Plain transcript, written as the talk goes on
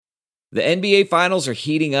The NBA Finals are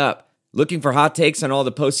heating up. Looking for hot takes on all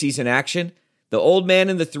the postseason action? The Old Man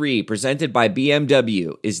and the Three, presented by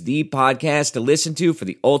BMW, is the podcast to listen to for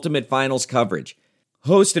the ultimate finals coverage.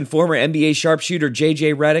 Host and former NBA sharpshooter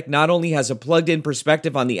JJ Redick not only has a plugged-in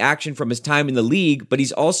perspective on the action from his time in the league, but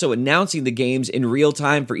he's also announcing the games in real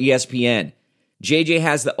time for ESPN. JJ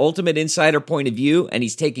has the ultimate insider point of view, and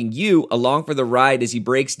he's taking you along for the ride as he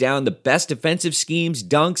breaks down the best defensive schemes,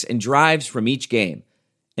 dunks, and drives from each game.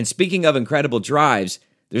 And speaking of incredible drives,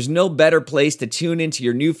 there's no better place to tune into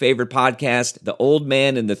your new favorite podcast, The Old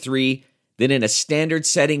Man and the Three, than in a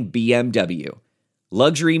standard-setting BMW.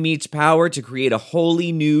 Luxury meets power to create a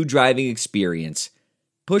wholly new driving experience.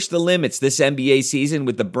 Push the limits this NBA season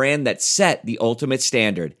with the brand that set the ultimate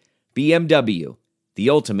standard, BMW, the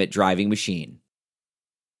ultimate driving machine.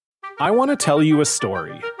 I want to tell you a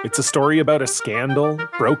story. It's a story about a scandal,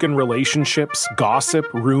 broken relationships,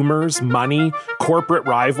 gossip, rumors, money, corporate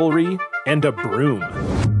rivalry, and a broom.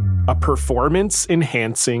 A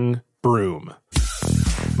performance-enhancing broom.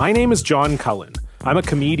 My name is John Cullen. I'm a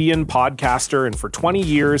comedian, podcaster, and for 20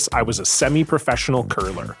 years, I was a semi-professional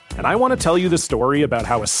curler. And I want to tell you the story about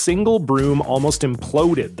how a single broom almost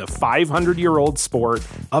imploded the 500-year-old sport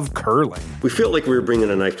of curling. We feel like we were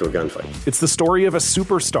bringing a knife to a gunfight. It's the story of a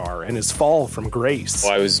superstar and his fall from grace.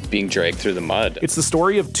 I was being dragged through the mud. It's the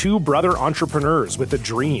story of two brother entrepreneurs with a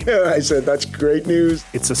dream. I said, that's great news.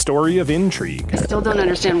 It's a story of intrigue. I still don't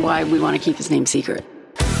understand why we want to keep his name secret.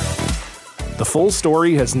 The full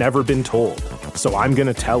story has never been told, so I'm going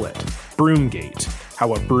to tell it. Broomgate,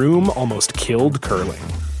 how a broom almost killed curling.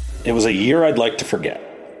 It was a year I'd like to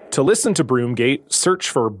forget. To listen to Broomgate, search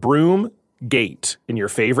for Broomgate in your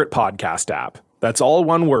favorite podcast app. That's all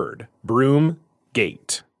one word,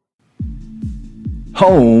 Broomgate.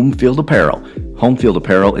 Home Field Apparel. Home Field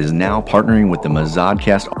Apparel is now partnering with the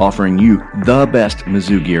Mizzou, offering you the best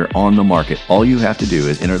Mizzou gear on the market. All you have to do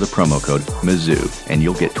is enter the promo code Mizzou, and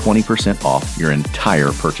you'll get 20% off your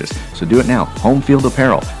entire purchase. So do it now. Home Field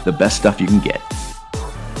Apparel, the best stuff you can get.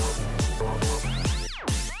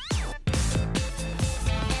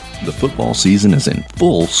 The football season is in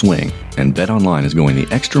full swing, and BetOnline is going the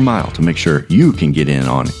extra mile to make sure you can get in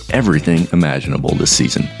on everything imaginable this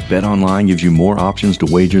season. BetOnline gives you more options to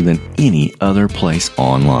wager than any other place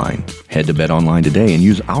online. Head to BetOnline today and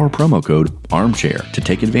use our promo code ARMCHAIR to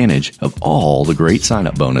take advantage of all the great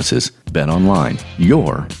sign-up bonuses. BetOnline,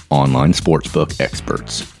 your online sportsbook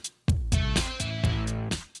experts.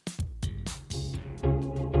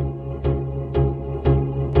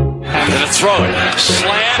 Gonna throw it.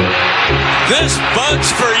 Slant. This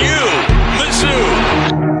bug's for you, Mizzou.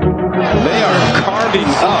 They are carving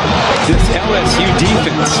up this LSU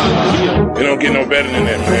defense. They don't get no better than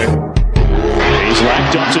that, man. He's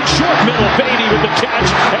racked up to short middle. Beatty with the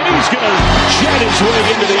catch, and he's gonna jet his way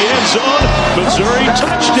into the end zone. Missouri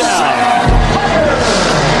touchdown.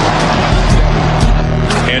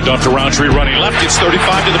 Hand off to Roundtree running left. It's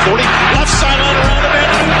 35 to the 40. Left sideline around the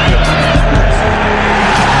bend.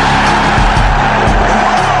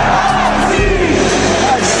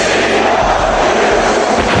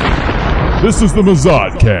 This is the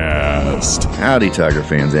Mizzoucast. Howdy, Tiger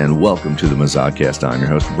fans, and welcome to the Mizzoucast. I'm your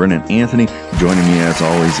host, Brennan Anthony. Joining me, as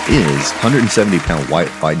always, is 170-pound white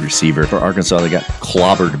wide receiver for Arkansas. They got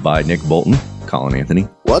clobbered by Nick Bolton, Colin Anthony.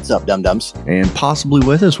 What's up, dum-dums? And possibly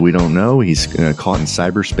with us, we don't know. He's caught in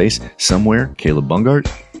cyberspace somewhere. Caleb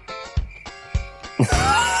Bungart.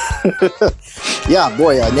 Yeah,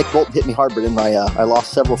 boy, Nick Bolton hit me hard, but I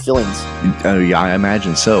lost several fillings. Yeah, I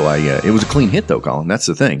imagine so. It was a clean hit, though, Colin. That's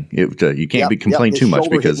the thing. You can't be complaining too much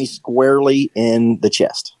because hit me squarely in the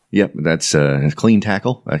chest. Yep, that's a clean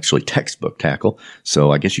tackle, actually textbook tackle.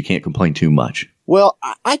 So I guess you can't complain too much. Well,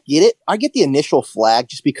 I get it. I get the initial flag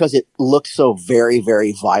just because it looks so very,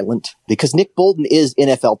 very violent. Because Nick Bolton is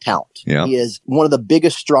NFL talent. Yeah. He is one of the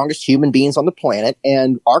biggest, strongest human beings on the planet.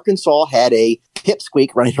 And Arkansas had a pipsqueak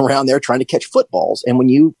running around there trying to catch footballs. And when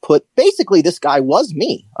you basically this guy was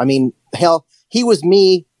me. I mean, hell, he was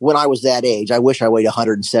me when I was that age. I wish I weighed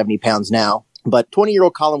 170 pounds now. But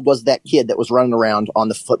 20-year-old Colin was that kid that was running around on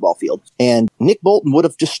the football field. And Nick Bolton would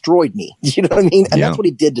have destroyed me. You know what I mean? And that's what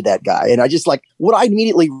he did to that guy. And I just what I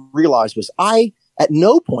immediately realized was I, at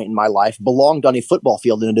no point in my life, belonged on a football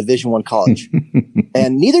field in a Division I college.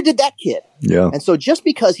 And neither did that kid. Yeah. And so just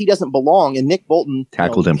because he doesn't belong and Nick Bolton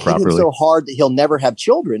tackled him properly, hit him so hard that he'll never have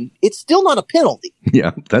children, it's still not a penalty.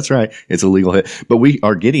 Yeah, that's right. It's a legal hit. But we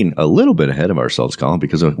are getting a little bit ahead of ourselves, Colin,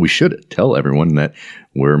 because we should tell everyone that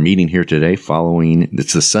we're meeting here today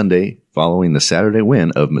it's the Sunday following the Saturday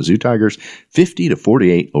win of Mizzou Tigers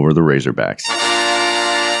 50-48 over the Razorbacks.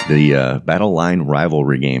 the Battle Line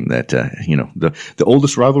rivalry game that, the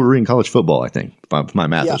oldest rivalry in college football, I think, if my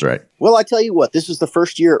math is right. Well, I tell you what, this was the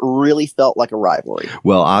first year it really felt like a rivalry.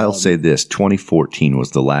 Well, I'll say this, 2014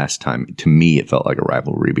 was the last time, to me, it felt like a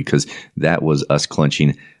rivalry because that was us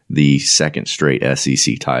clinching the second straight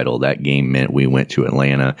SEC title. That game meant we went to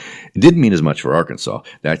Atlanta. It didn't mean as much for Arkansas.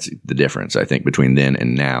 That's the difference, I think, between then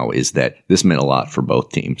and now is that this meant a lot for both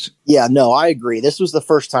teams. Yeah, no, I agree. This was the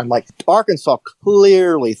first time, Arkansas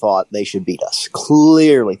clearly thought they should beat us.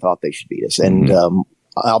 And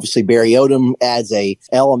obviously Barry Odom adds a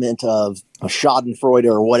element of schadenfreude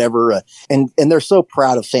or whatever. And they're so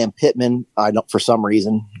proud of Sam Pittman. I don't, for some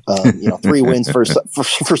reason, 3 wins for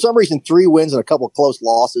some reason, 3 wins and a couple of close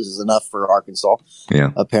losses is enough for Arkansas.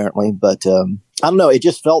 Yeah, apparently. But I don't know. It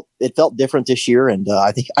felt different this year. And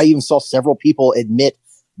I think I even saw several people admit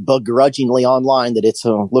begrudgingly online that it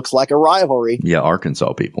looks like a rivalry. Yeah,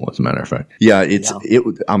 Arkansas people, as a matter of fact. Yeah,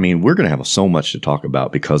 we're going to have so much to talk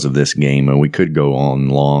about because of this game, and we could go on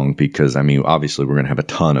long because, obviously we're going to have a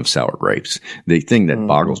ton of sour grapes. The thing that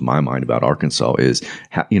boggles my mind about Arkansas is,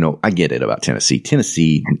 I get it about Tennessee.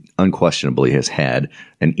 Tennessee unquestionably has had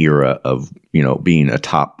an era of, being a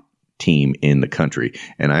top team in the country.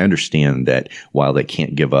 And I understand that while they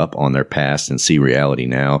can't give up on their past and see reality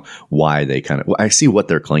now, why they I see what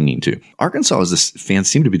they're clinging to. Arkansas's fans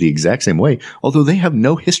seem to be the exact same way, although they have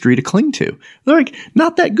no history to cling to. They're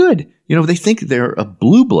not that good. They think they're a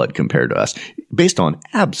blue blood compared to us based on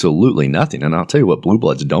absolutely nothing. And I'll tell you what blue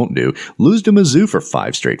bloods don't do. Lose to Mizzou for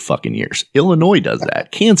 5 straight fucking years. Illinois does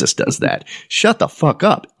that. Kansas does that. Shut the fuck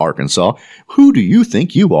up, Arkansas. Who do you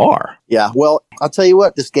think you are? Yeah, well, I'll tell you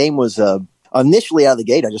what, this game was initially out of the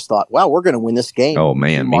gate. I just thought, wow, we're going to win this game. Oh,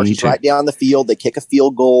 man. March right down the field. They kick a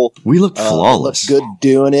field goal. We looked flawless. Looked good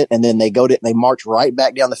doing it. And then they they march right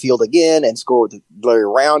back down the field again and score with Larry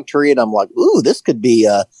Roundtree. And I'm like, ooh, this could be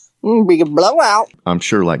a blowout. I'm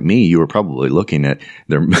sure, like me, you were probably looking at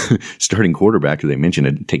their starting quarterback, who they mentioned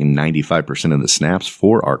had taken 95% of the snaps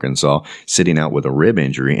for Arkansas, sitting out with a rib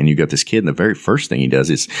injury. And you got this kid, and the very first thing he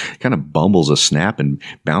does is kind of bumbles a snap and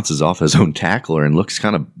bounces off his own tackler and looks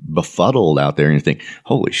kind of befuddled out there. And you think,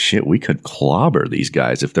 holy shit, we could clobber these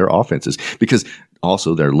guys if their offenses, because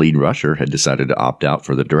also their lead rusher had decided to opt out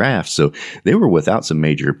for the draft. So they were without some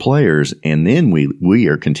major players. And then we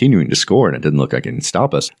are continuing to score, and it doesn't look like it can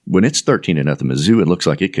stop us. When it's 13-0 Mizzou, it looks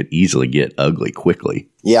like it could easily get ugly quickly.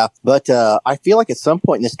 Yeah, but I feel like at some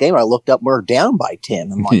point in this game, I looked up, we're down by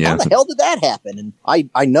 10. I'm like, how the hell did that happen? And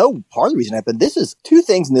I know part of the reason it happened. This is 2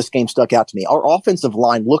 things in this game stuck out to me. Our offensive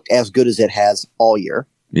line looked as good as it has all year.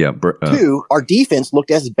 Yeah. 2, our defense looked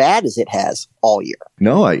as bad as it has all year.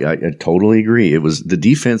 No, I totally agree. The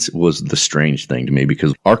defense was the strange thing to me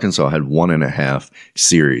because Arkansas had 1.5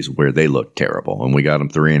 series where they looked terrible, and we got them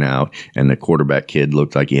 3 and out, and the quarterback kid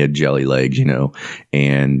looked like he had jelly legs,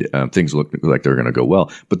 and things looked like they were going to go well.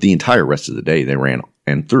 But the entire rest of the day, they ran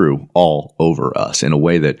and threw all over us in a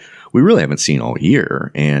way that we really haven't seen all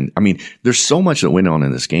year. And there's so much that went on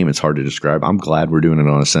in this game. It's hard to describe. I'm glad we're doing it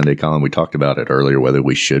on a Sunday, Colin. We talked about it earlier, whether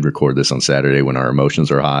we should record this on Saturday when our emotions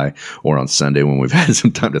are high or on Sunday when we've had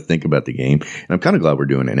some time to think about the game. And I'm kind of glad we're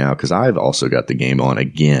doing it now because I've also got the game on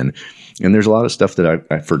again. And there's a lot of stuff that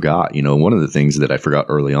I forgot. One of the things that I forgot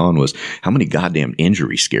early on was how many goddamn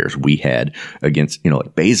injury scares we had against,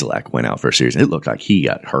 like Bazelak went out for a series. It looked like he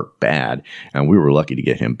got hurt bad, and we were lucky to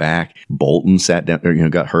get him back. Bolton sat down,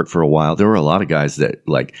 got hurt for a while. There were a lot of guys that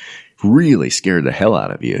really scared the hell out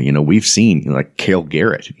of you. We've seen like Cale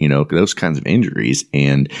Garrett, those kinds of injuries.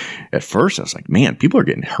 And at first I was like, man, people are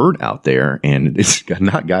getting hurt out there, and it's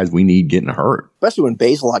not guys we need getting hurt. Especially when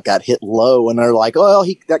Bazelak got hit low and they're like, oh,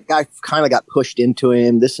 that guy kind of got pushed into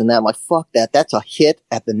him, this and that. I'm like, fuck that. That's a hit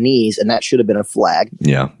at the knees, and that should have been a flag.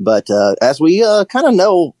 Yeah. But as we kind of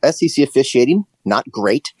know, SEC officiating, not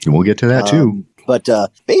great. And we'll get to that too. But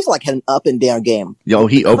Bazelak had an up and down game.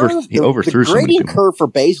 He overthrew. The grading curve for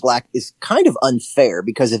Bazelak is kind of unfair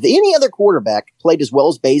because if any other quarterback played as well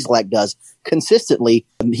as Bazelak does consistently,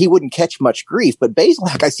 he wouldn't catch much grief. But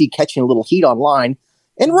Bazelak, I see catching a little heat online,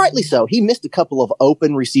 and rightly so. He missed a couple of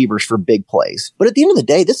open receivers for big plays. But at the end of the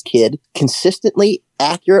day, this kid consistently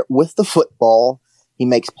accurate with the football. He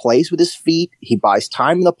makes plays with his feet. He buys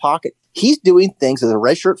time in the pocket. He's doing things as a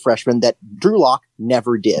redshirt freshman that Drew Lock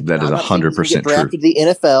never did. That is 100% true. Drafted to the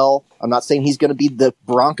NFL. I'm not saying he's going to be the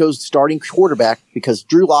Broncos starting quarterback because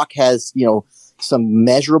Drew Lock has, some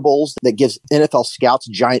measurables that gives NFL scouts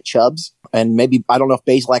giant chubs. And maybe, I don't know if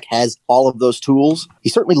Bazelak has all of those tools. He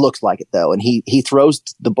certainly looks like it, though. And he throws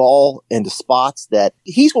the ball into spots that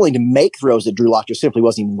he's willing to make throws that Drew Lock just simply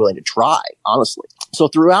wasn't even willing to try, honestly. So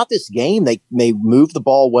throughout this game, they moved the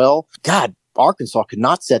ball well. God, Arkansas could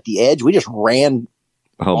not set the edge. We just ran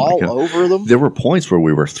all over them. There were points where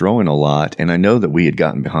we were throwing a lot, and I know that we had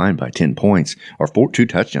gotten behind by 10 points, or 2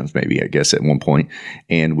 touchdowns maybe, I guess, at one point.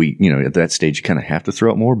 And we, at that stage, you kind of have to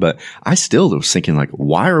throw it more. But I still was thinking, like,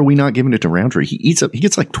 why are we not giving it to Roundtree? He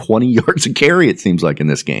gets like 20 yards a carry, it seems like, in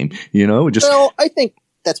this game. Well, I think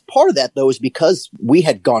that's part of that, though, is because we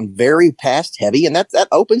had gone very pass heavy, and that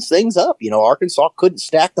opens things up. Arkansas couldn't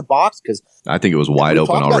stack the box because I think it was wide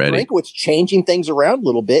open already. Drinkowitz changing things around a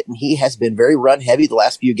little bit, and he has been very run heavy the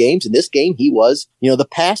last few games. In this game, he was, the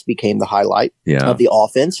pass became the highlight of the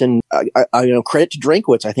offense, and credit to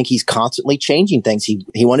Drinkowitz. I think he's constantly changing things. He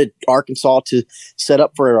wanted Arkansas to set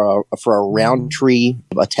up for a Roundtree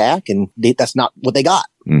attack, and that's not what they got.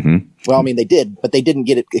 Mm-hmm. Well, I mean, they did, but they didn't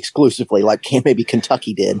get it exclusively like maybe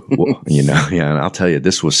Kentucky did. Well, and I'll tell you,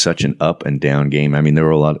 this was such an up and down game. I mean, there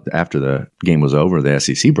were a lot after the game was over, the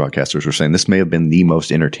SEC broadcasters were saying this may have been the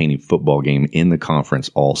most entertaining football game in the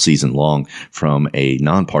conference all season long from a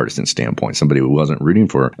nonpartisan standpoint. Somebody who wasn't rooting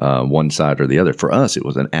for one side or the other. For us, it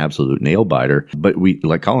was an absolute nail biter. But we,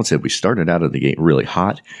 like Colin said, we started out of the gate really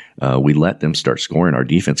hot. We let them start scoring. Our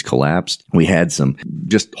defense collapsed. We had some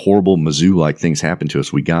just horrible Mizzou-like things happen to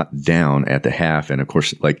us. We got down at the half. And of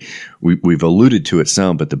course, like we've alluded to it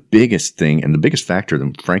some, but the biggest thing and the biggest factor,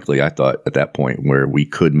 frankly, I thought at that point where we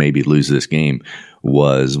could maybe lose this game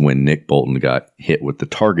was when Nick Bolton got hit with the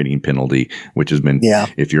targeting penalty, which has been,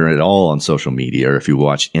 if you're at all on social media or if you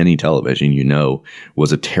watch any television,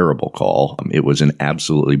 was a terrible call. It was an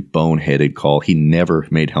absolutely boneheaded call. He never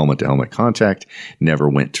made helmet-to-helmet contact, never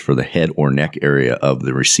went for the head or neck area of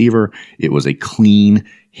the receiver. It was a clean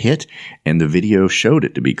hit, and the video showed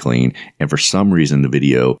it to be clean. And for some reason, the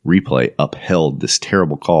video replay upheld this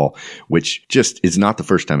terrible call, which just is not the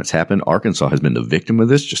first time it's happened. Arkansas has been the victim of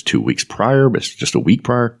this just 2 weeks prior, but just a week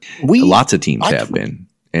prior. Lots of teams have been.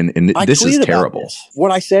 And this is terrible. What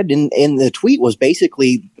I said in the tweet was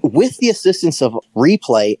basically, with the assistance of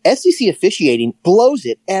replay, SEC officiating blows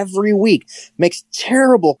it every week, makes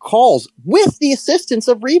terrible calls with the assistance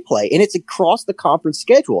of replay, and it's across the conference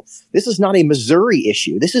schedule. This is not a Missouri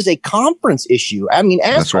issue. This is a conference issue. I mean,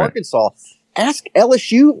 ask Arkansas. Ask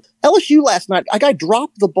LSU. LSU last night, a guy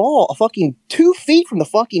dropped the ball a fucking 2 feet from the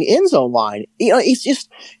fucking end zone line. It's just,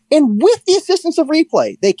 and with the assistance of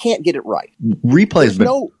replay, they can't get it right. There's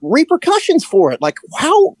no repercussions for it. Like,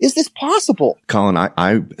 how is this possible? Colin,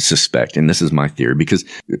 I suspect, and this is my theory, because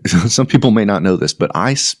some people may not know this, but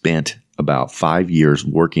I spent about 5 years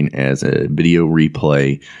working as a video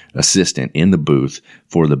replay assistant in the booth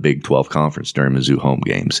for the Big 12 conference during Mizzou home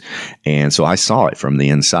games. And so I saw it from the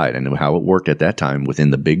inside. I knew how it worked at that time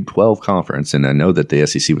within the Big 12 conference. And I know that the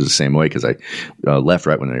SEC was the same way because I left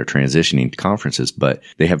right when they were transitioning to conferences. But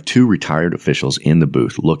they have 2 retired officials in the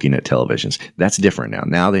booth looking at televisions. That's different now.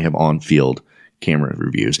 Now they have on-field camera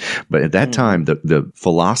reviews. But at that time, the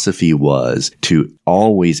philosophy was to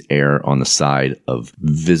always err on the side of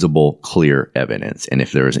visible, clear evidence. And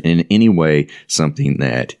if there is in any way something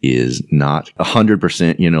that is not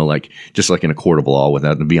 100%, like just like in a court of law,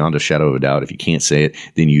 without beyond a shadow of a doubt, if you can't say it,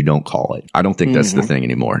 then you don't call it. I don't think that's the thing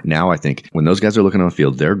anymore. Now I think when those guys are looking on the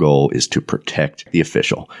field, their goal is to protect the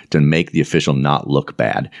official, to make the official not look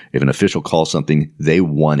bad. If an official calls something, they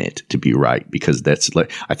want it to be right because that's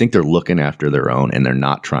like, I think they're looking after their own and they're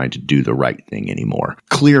not trying to do the right thing anymore.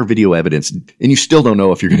 Clear video evidence, and you still don't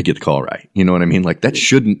know if you're going to get the call right. You know what I mean? Like that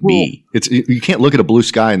shouldn't be. You can't look at a blue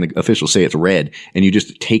sky and the officials say it's red and you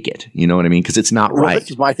just take it. You know what I mean? Because it's not right.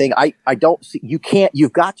 This is my thing. I don't see,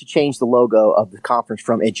 you've got to change the logo of the conference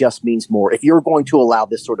from "It Just Means More" if you're going to allow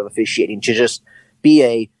this sort of officiating to just be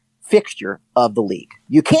a fixture of the league.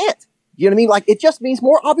 You can't. You know what I mean? Like, it just means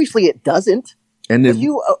more. Obviously it doesn't. And then,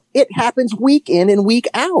 it happens week in and week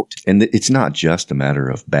out. And it's not just a matter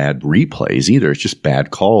of bad replays either. It's just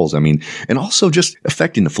bad calls. I mean, and also just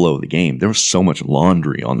affecting the flow of the game. There was so much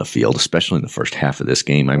laundry on the field, especially in the first half of this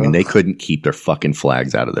game. I mean, they couldn't keep their fucking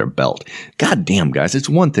flags out of their belt. God damn, guys. It's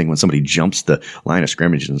one thing when somebody jumps the line of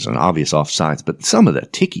scrimmage and it's an obvious offsides, but some of the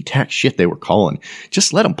ticky-tack shit they were calling,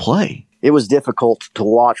 just let them play. It was difficult to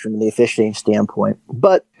watch from the officiating standpoint.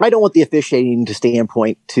 But I don't want the officiating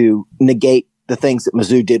standpoint to negate the things that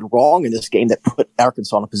Mizzou did wrong in this game that put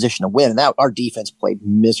Arkansas in a position to win. And that our defense played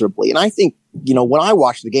miserably. And I think, when I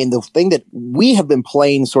watched the game, the thing that we have been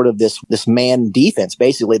playing sort of this man defense,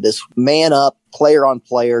 basically this man up, player on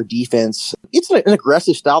player defense. It's an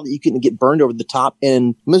aggressive style that you can get burned over the top.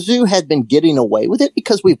 And Mizzou had been getting away with it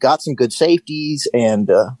because we've got some good safeties and,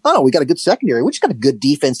 we got a good secondary. We just got a good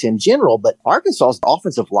defense in general, but Arkansas's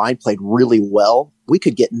offensive line played really well. we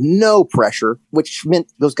could get no pressure, which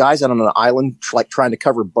meant those guys out on an island, like trying to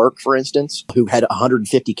cover Burke, for instance, who had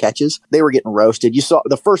 150 catches, they were getting roasted. You saw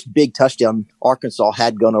the first big touchdown Arkansas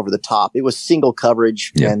had gone over the top. It was single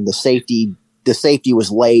coverage, and the safety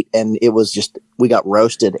was late, and it was just, we got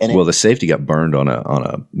roasted. And the safety got burned on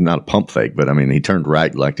a not a pump fake, but I mean, he turned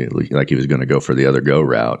right like he was going to go for the other go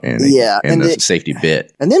route, and the safety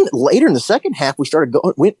bit. And then later in the second half, we started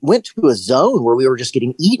went to a zone where we were just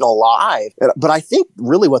getting eaten alive. But I think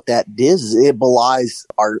really what that is it belies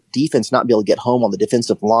our defense not being able to get home on the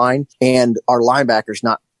defensive line, and our linebackers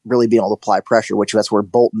not really being able to apply pressure, which that's where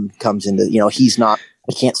Bolton comes into.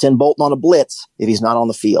 You can't send Bolton on a blitz if he's not on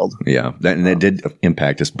the field. Yeah, that did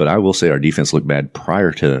impact us. But I will say our defense looked bad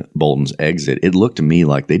prior to Bolton's exit. It looked to me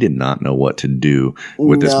like they did not know what to do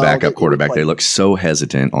with this backup quarterback. They looked so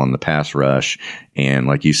hesitant on the pass rush. And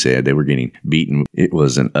like you said, they were getting beaten. It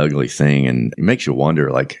was an ugly thing. And it makes you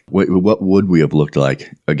wonder, like, what would we have looked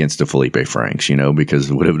like against a Felipe Franks,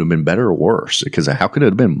 because would it have been better or worse? Because how could it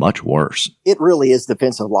have been much worse? It really is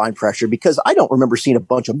defensive line pressure, because I don't remember seeing a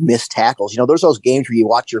bunch of missed tackles. There's those games where you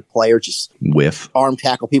watch your player just whiff, arm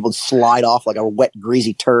tackle people and slide off like a wet,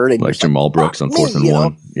 greasy turd. And like Jamal Brooks on 4th and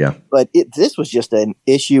 1. Yeah. But this was just an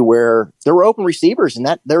issue where there were open receivers and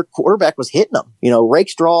that their quarterback was hitting them.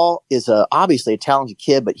 Rakestraw is obviously a talented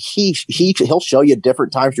kid, but he'll show you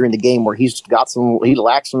different times during the game where he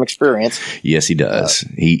lacks some experience. Yes, he does.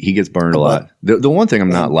 He gets burned a lot. The one thing I'm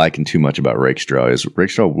not liking too much about Rakestraw is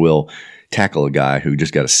Rakestraw will tackle a guy who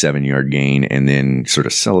just got a 7-yard gain and then sort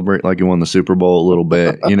of celebrate like he won the Super Bowl a little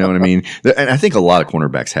bit. You know what I mean? And I think a lot of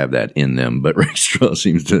cornerbacks have that in them, but Rakestraw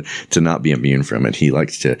seems to not be immune from it. He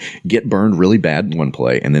likes to get burned really bad in one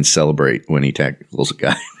play and then celebrate when he tackles a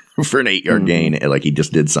guy for an 8-yard gain, like he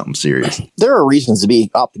just did something serious. There are reasons to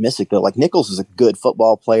be optimistic, though. Like, Nichols is a good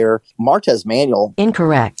football player. Martez Manuel.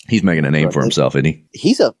 Incorrect. He's making a name for himself, isn't he?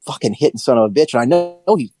 He's a fucking hitting son of a bitch. And I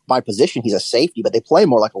know by position he's a safety, but they play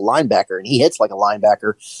more like a linebacker, and he hits like a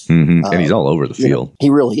linebacker. Mm-hmm. And he's all over the field. He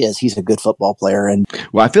really is. He's a good football player. And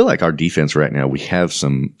I feel like our defense right now, we have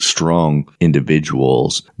some strong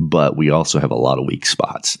individuals, but we also have a lot of weak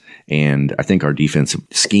spots. And I think our defensive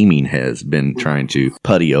scheming has been trying to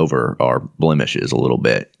putty over our blemishes a little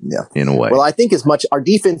bit, in a way. Well, I think as much our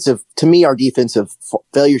defensive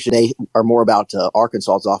failures today are more about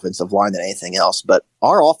Arkansas's offensive line than anything else. But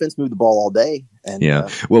our offense moved the ball all day. And,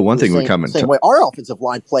 one thing we come in same way. Our offensive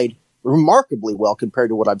line played remarkably well compared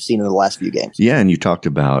to what I've seen in the last few games. Yeah, and you talked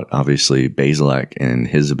about, obviously, Bazelak and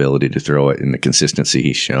his ability to throw it and the consistency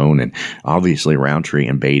he's shown. And obviously, Roundtree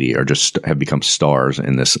and Beatty have become stars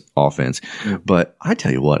in this offense. Mm-hmm. But I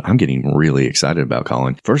tell you what, I'm getting really excited about,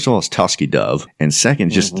 Colin. First of all, it's Tosky Dove. And second,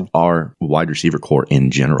 just our wide receiver core in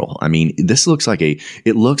general. I mean, this looks like a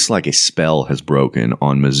spell has broken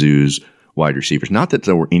on Mizzou's wide receivers. Not that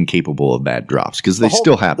they were incapable of bad drops, because they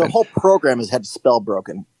still happen. The whole program has had spell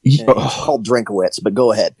broken. It's called Drinkowitz, but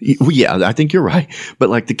go ahead. Yeah, I think you're right. But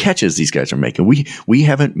like the catches these guys are making, we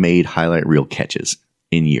haven't made highlight reel catches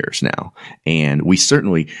in years now. And we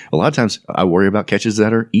certainly, a lot of times I worry about catches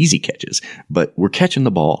that are easy catches, but we're catching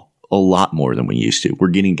the ball a lot more than we used to. We're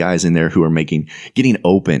getting guys in there who are getting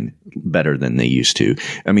open better than they used to.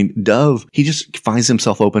 I mean, Dove, he just finds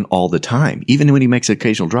himself open all the time. Even when he makes an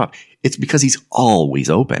occasional drop, it's because he's always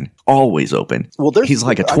open. Always open. Well, he's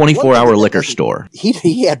like a 24-hour liquor store.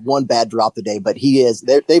 He had one bad drop today, but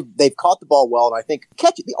they've caught the ball well, and I think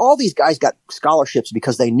all these guys got scholarships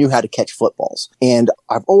because they knew how to catch footballs. And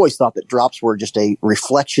I've always thought that drops were just a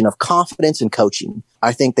reflection of confidence and coaching.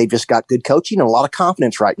 I think they've just got good coaching and a lot of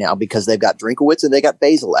confidence right now because they've got Drinkowitz and they got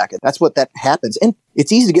Bazelak. And that's what that happens. And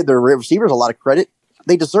it's easy to give their receivers a lot of credit.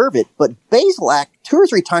 They deserve it. But Bazelak, 2 or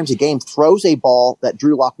 3 times a game, throws a ball that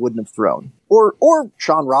Drew Lock wouldn't have thrown. Or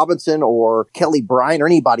Sean Robinson or Kelly Bryant or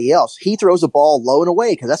anybody else. He throws a ball low and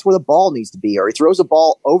away because that's where the ball needs to be. Or he throws a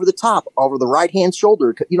ball over the top, over the right-hand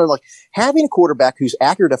shoulder. Like having a quarterback who's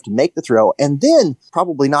accurate enough to make the throw, and then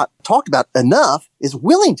probably not talked about enough, is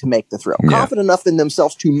willing to make the throw. Yeah. Confident enough in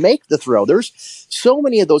themselves to make the throw. There's so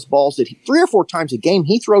many of those balls that 3 or 4 times a game,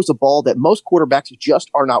 he throws a ball that most quarterbacks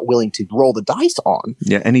just are not willing to roll the dice on.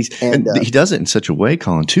 Yeah, and he does it in such a way,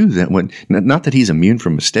 Colin, too, that not that he's immune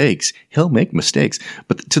from mistakes, he'll make mistakes,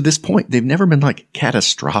 but to this point, they've never been like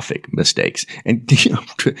catastrophic mistakes. And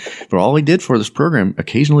for all he did for this program,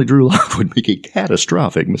 occasionally Drew Lock would make a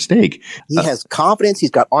catastrophic mistake. He has confidence, he's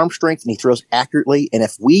got arm strength, and he throws accurately. And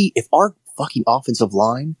if our fucking offensive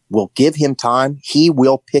line will give him time. He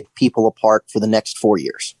will pick people apart for the next 4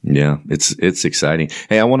 years. Yeah, it's exciting.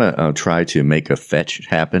 Hey, I want to try to make a fetch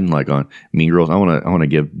happen, like on Mean Girls. I want to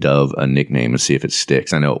give Dove a nickname and see if it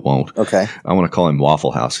sticks. I know it won't. Okay. I want to call him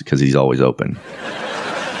Waffle House because he's always open.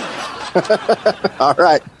 All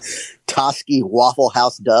right. Toski Waffle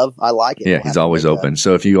House Dove. I like it. Yeah, he's always open.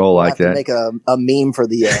 So if you all like that, make a meme for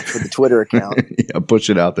the Twitter account. Yeah, push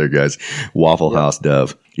it out there, guys. Waffle House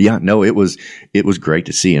Dove. Yeah, no, it was great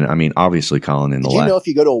to see. And I mean, obviously, Colin, in the Did you know if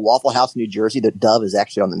you go to a Waffle House in New Jersey, that Dove is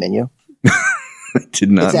actually on the menu? I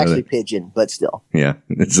did not. It's know actually that. pigeon, but still. Yeah,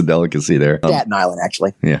 it's a delicacy there. Staten Island,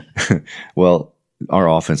 actually. Yeah. Well, our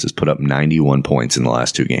offense has put up 91 points in the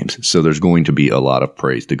last 2 games. So there's going to be a lot of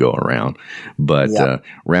praise to go around. But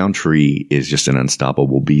Roundtree is just an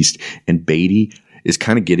unstoppable beast. And Beatty is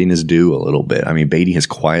kind of getting his due a little bit. I mean, Beatty has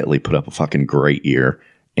quietly put up a fucking great year.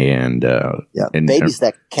 And Beatty's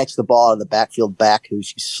that catch the ball out of the backfield back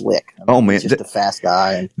who's slick. I mean, he's just a fast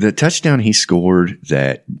guy. The touchdown he scored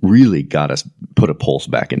that really got us put a pulse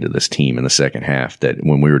back into this team in the second half, that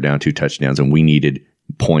when we were down 2 touchdowns and we needed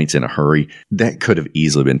points in a hurry, that could have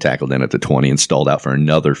easily been tackled in at the 20 and stalled out for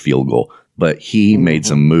another field goal. But he made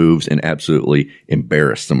some moves and absolutely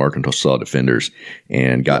embarrassed some Arkansas defenders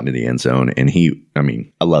and got into the end zone. And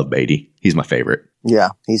I love Beatty. He's my favorite. Yeah,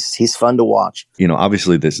 he's fun to watch. You know,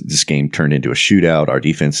 obviously this game turned into a shootout. Our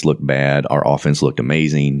defense looked bad. Our offense looked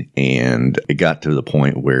amazing. And it got to the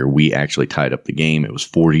point where we actually tied up the game. It was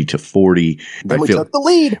 40-40. Then we took the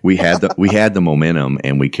lead. we had the momentum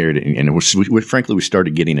and we carried it. And frankly, we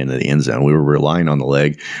started getting into the end zone. We were relying on the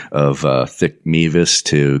leg of Thick Mevis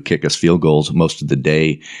to kick us field goals most of the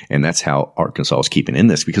day. And that's how Arkansas was keeping in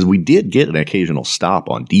this, because we did get an occasional stop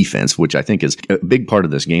on defense, which I think is a big part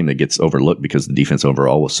of this game that gets overlooked because the defense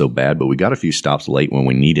overall was so bad, but we got a few stops late when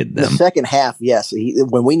we needed them. The second half, yes.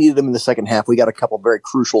 When we needed them in the second half, we got a couple very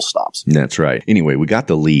crucial stops. That's right. Anyway, we got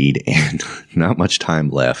the lead and not much time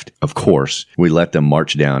left. Of course, we let them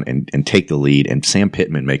march down and take the lead, and Sam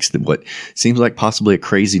Pittman makes what seems like possibly a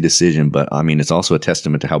crazy decision, but I mean, it's also a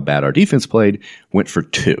testament to how bad our defense played. Went for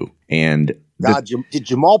 2. And God, did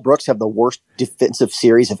Jamal Brooks have the worst defensive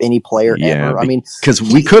series of any player ever? I mean, because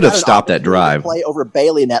we could have stopped that drive. Play over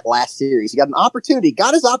Bailey in that last series. He got an opportunity,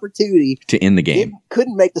 got his opportunity to end the game.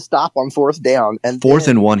 Couldn't make the stop on 4th down. And 4th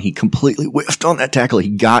and 1, he completely whiffed on that tackle. He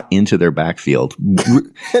got into their backfield.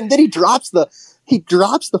 And then he drops the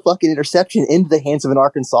fucking interception into the hands of an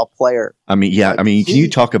Arkansas player. I mean, yeah. I mean, can you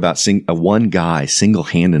talk about one guy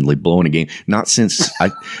single-handedly blowing a game? Not since,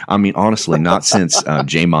 honestly, not since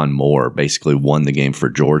Jamon Moore basically won the game for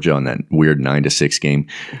Georgia on that weird 9-6 game.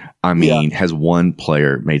 I mean, has one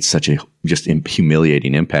player made such a just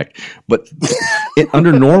humiliating impact? But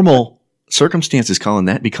under normal circumstances, Colin,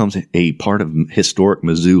 that becomes a part of historic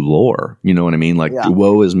Mizzou lore. You know what I mean? Like,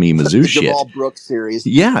 woe is me, Mizzou shit. Jamal Brooks series.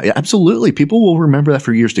 Yeah, absolutely. People will remember that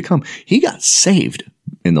for years to come. He got saved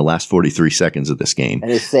in the last 43 seconds of this game.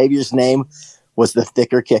 And his savior's name was the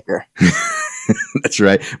thicker kicker. That's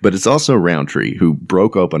right. But it's also Roundtree, who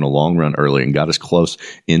broke open a long run early and got us close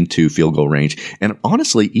into field goal range. And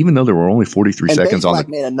honestly, even though there were only 43 seconds on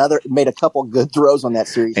made a couple good throws on that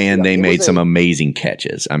series. And they made some amazing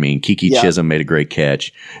catches. I mean, Kiki Chisholm made a great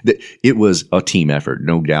catch. It was a team effort,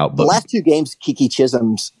 no doubt. But the last 2 games, Kiki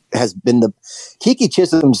Chisholm's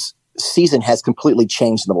season has completely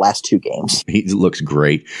changed in the last 2 games. He looks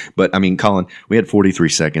great. But I mean, Colin, we had 43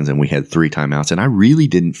 seconds and we had 3 timeouts, and I really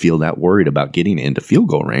didn't feel that worried about getting into field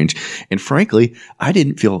goal range. And frankly, I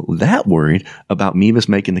didn't feel that worried about Mevis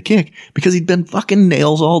making the kick because he'd been fucking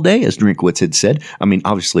nails all day, as Drinkwitz had said. I mean,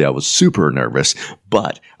 obviously I was super nervous,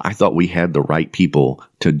 but I thought we had the right people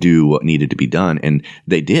to do what needed to be done. And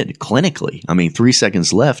they did clinically. I mean, 3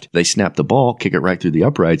 seconds left. They snapped the ball, kick it right through the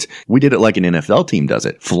uprights. We did it like an NFL team does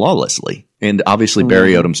it, flawlessly. And obviously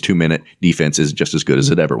Barry Odom's 2-minute defense is just as good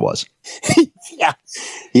as it ever was.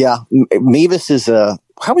 Yeah. Mevis is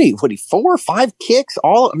how many, 4 or 5 kicks?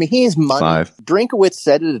 He is money. 5. Drinkowitz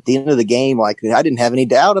said it at the end of the game, like, I didn't have any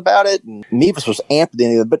doubt about it. And Mevis was amped at the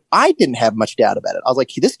end of it, but I didn't have much doubt about it. I was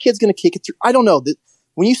like, this kid's going to kick it through. I don't know.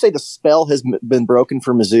 When you say the spell has been broken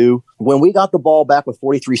for Mizzou, when we got the ball back with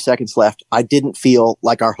 43 seconds left, I didn't feel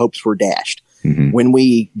like our hopes were dashed. Mm-hmm. When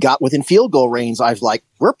we got within field goal range, I was like,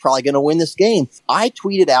 we're probably going to win this game. I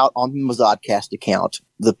tweeted out on the Mizzodcast account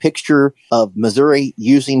the picture of Missouri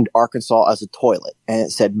using Arkansas as a toilet, and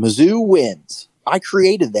it said, Mizzou wins. I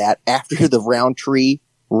created that after the Roundtree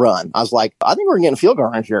run. I was like, I think we're getting a field goal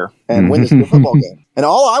right here and win this football game. And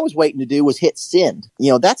all I was waiting to do was hit send.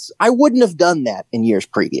 I wouldn't have done that in years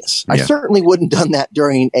previous. Yeah. I certainly wouldn't have done that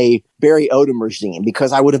during a Barry Odom regime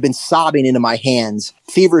because I would have been sobbing into my hands,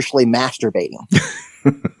 feverishly masturbating.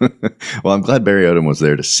 Well, I'm glad Barry Odom was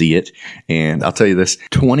there to see it. And I'll tell you this,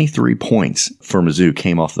 23 points for Mizzou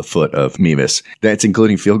came off the foot of Mevis. That's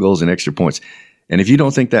including field goals and extra points. And if you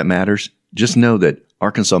don't think that matters, just know that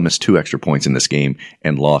Arkansas missed 2 extra points in this game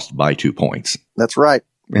and lost by 2 points. That's right.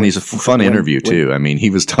 And he's a fun interview, too. I mean, he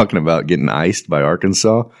was talking about getting iced by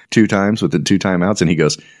Arkansas 2 times with the 2 timeouts. And he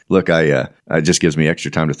goes, look, it just gives me extra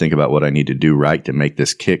time to think about what I need to do right to make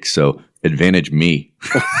this kick. So advantage me.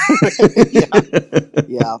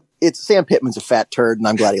 Yeah. Sam Pittman's a fat turd, and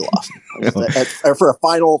I'm glad he lost. For a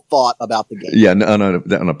final thought about the game. Yeah,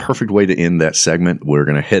 on a perfect way to end that segment, we're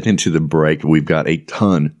going to head into the break. We've got a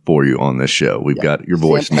ton for you on this show. We've got your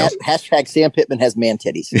voicemails. Hashtag Sam Pittman has man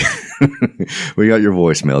titties. We got your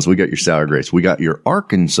voicemails. We got your sour grapes. We got your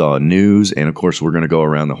Arkansas news. And, of course, we're going to go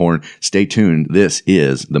around the horn. Stay tuned. This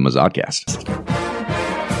is the Mizzoucast.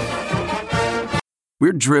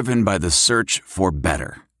 We're driven by the search for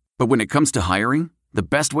better. But when it comes to hiring, the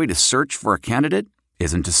best way to search for a candidate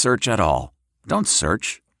isn't to search at all. Don't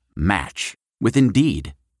search. Match. With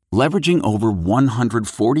Indeed. Leveraging over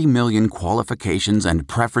 140 million qualifications and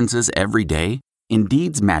preferences every day,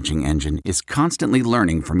 Indeed's matching engine is constantly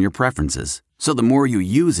learning from your preferences. So the more you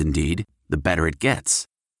use Indeed, the better it gets.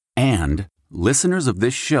 And listeners of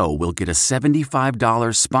this show will get a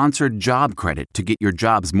 $75 sponsored job credit to get your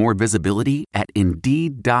jobs more visibility at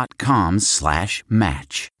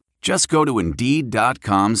Indeed.com/match. Just go to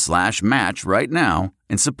Indeed.com/match right now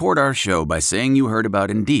and support our show by saying you heard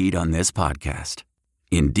about Indeed on this podcast.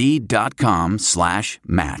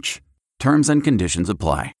 Indeed.com/match. Terms and conditions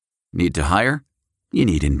apply. Need to hire? You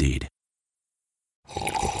need Indeed.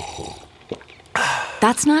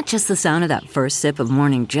 That's not just the sound of that first sip of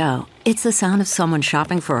Morning Joe. It's the sound of someone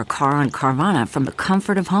shopping for a car on Carvana from the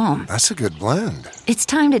comfort of home. That's a good blend. It's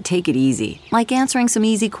time to take it easy, like answering some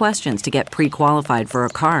easy questions to get pre-qualified for a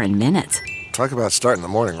car in minutes. Talk about starting the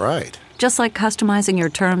morning right. Just like customizing your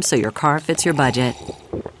terms so your car fits your budget.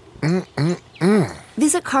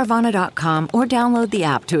 Visit Carvana.com or download the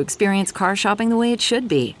app to experience car shopping the way it should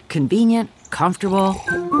be. Convenient, comfortable.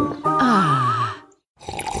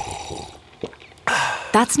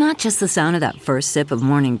 That's not just the sound of that first sip of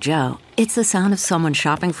Morning Joe. It's the sound of someone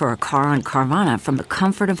shopping for a car on Carvana from the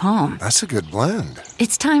comfort of home. That's a good blend.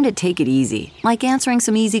 It's time to take it easy, like answering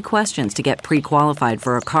some easy questions to get pre-qualified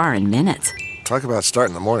for a car in minutes. Talk about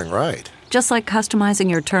starting the morning right. Just like customizing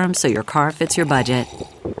your terms so your car fits your budget.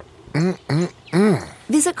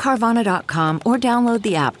 Visit Carvana.com or download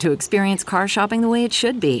the app to experience car shopping the way it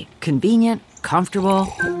should be. Convenient, comfortable.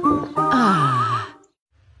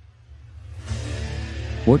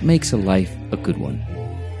 What makes a life a good one?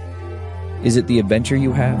 Is it the adventure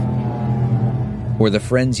you have? Or the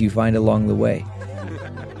friends you find along the way?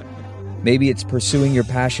 Maybe it's pursuing your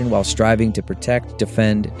passion while striving to protect,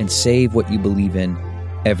 defend, and save what you believe in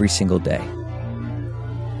every single day.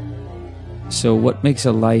 So what makes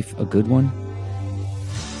a life a good one?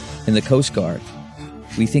 In the Coast Guard,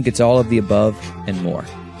 we think it's all of the above and more.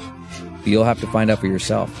 But you'll have to find out for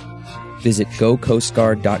yourself. Visit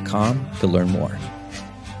gocoastguard.com to learn more.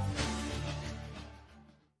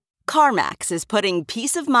 CarMax is putting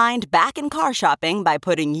peace of mind back in car shopping by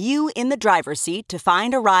putting you in the driver's seat to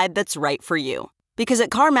find a ride that's right for you. Because at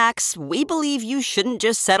CarMax, we believe you shouldn't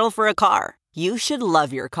just settle for a car. You should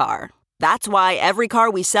love your car. That's why every car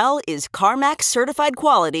we sell is CarMax certified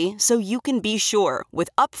quality, so you can be sure with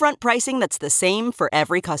upfront pricing that's the same for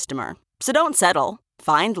every customer. So don't settle.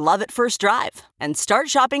 Find love at first drive and start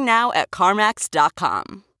shopping now at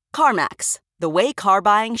CarMax.com. CarMax, the way car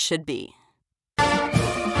buying should be.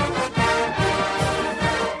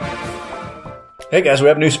 Hey guys, we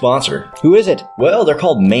have a new sponsor. Who is it? Well, they're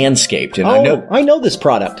called Manscaped, and I know this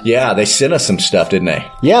product. Yeah, they sent us some stuff, didn't they?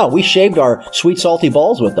 Yeah, we shaved our sweet salty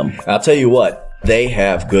balls with them. I'll tell you what, they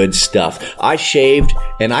have good stuff. I shaved,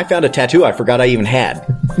 and I found a tattoo I forgot I even had.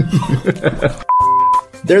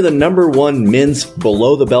 They're the #1 men's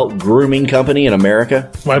below-the-belt grooming company in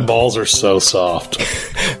America. My balls are so soft.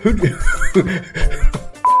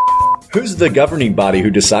 Who's the governing body who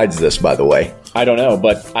decides this, by the way? I don't know,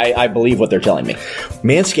 but I believe what they're telling me.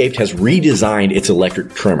 Manscaped has redesigned its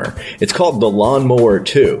electric trimmer. It's called the Lawnmower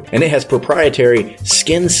 2, and it has proprietary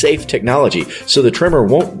skin-safe technology, so the trimmer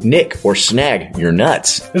won't nick or snag your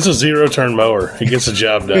nuts. It's a zero-turn mower. It gets the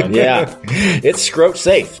job done. Yeah. It's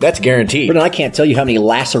scrote-safe. That's guaranteed. But I can't tell you how many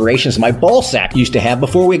lacerations my ball sack used to have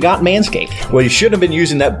before we got Manscaped. Well, you shouldn't have been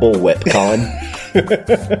using that bullwhip, Colin.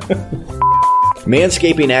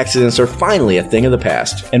 Manscaping accidents are finally a thing of the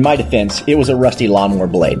past. In my defense, it was a rusty lawnmower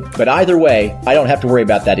blade. But either way, I don't have to worry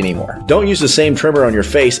about that anymore. Don't use the same trimmer on your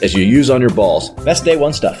face as you use on your balls. That's day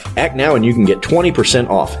one stuff. Act now and you can get 20%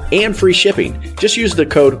 off and free shipping. Just use the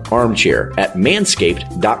code ARMCHAIR at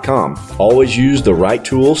manscaped.com. Always use the right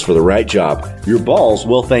tools for the right job. Your balls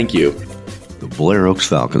will thank you. The Blair Oaks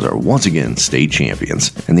Falcons are once again state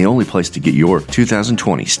champions, and the only place to get your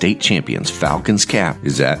 2020 State Champions Falcons cap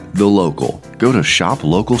is at The Local. Go to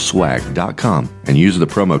shoplocalswag.com and use the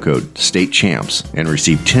promo code StateChamps and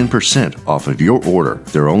receive 10% off of your order.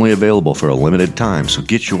 They're only available for a limited time, so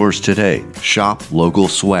get yours today. Shop Local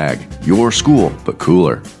Swag. Your school, but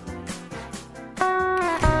cooler.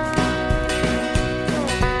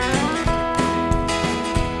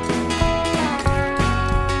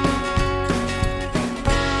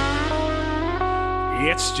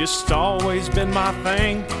 It's just always been my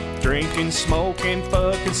thing. Drinking, smoking,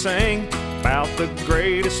 fucking sing about the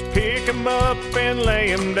greatest. Pick 'em up and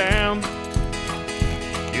lay 'em down.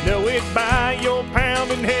 You know it by your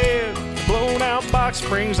pounding head. Blown out box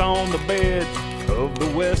springs on the bed of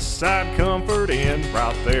the West Side Comfort Inn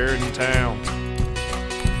right there in town.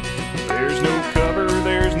 There's no cover,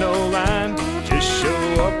 there's no line. Just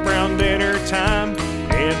show up round dinner time.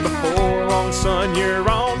 And before long, son, you're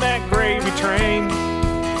on that gravy train.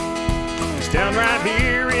 Down right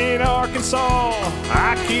here in Arkansas,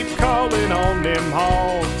 I keep calling on them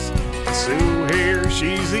hogs. Sue here,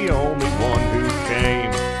 she's the only one who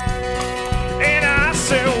came. And I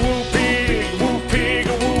said, woo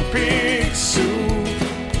pig, Sue.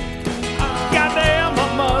 Goddamn,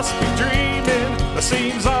 I must be dreaming. The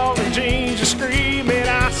seams all in jeans are screaming.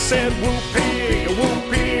 I said, woo pig,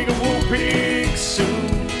 Sue.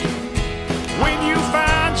 When you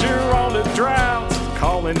find you're on a drought,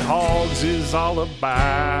 calling hogs is all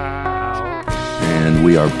about. And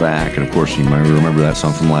we are back, and of course you might remember that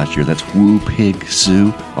song from last year. That's Woo Pig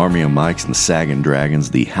Sue, Army of Mikes and the Saggin'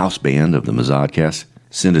 Dragons, the house band of the Mizzodcast.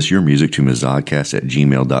 Send us your music to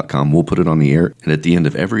mizzodcast@gmail.com. We'll put it on the air, and at the end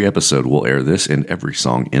of every episode, we'll air this and every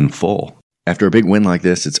song in full. After a big win like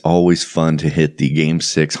this, it's always fun to hit the Game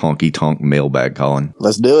 6 honky-tonk mailbag, Colin.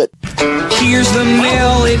 Let's do it. Here's the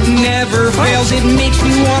mail, it never fails. It makes me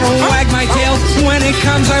want to wag my tail. When it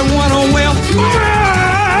comes, I want to wail.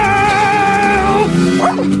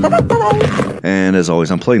 And as always,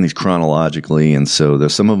 I'm playing these chronologically, and so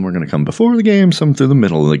there's some of them are going to come before the game, some through the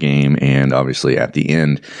middle of the game, and obviously at the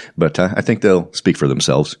end. But I think they'll speak for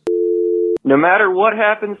themselves. No matter what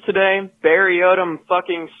happens today, Barry Odom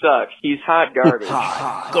fucking sucks. He's hot garbage.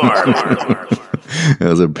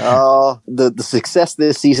 The success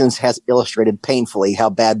this season has illustrated painfully how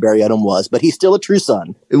bad Barry Odom was, but he's still a true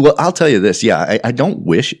son. Well, I'll tell you this. Yeah, I don't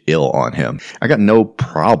wish ill on him. I got no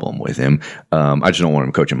problem with him. I just don't want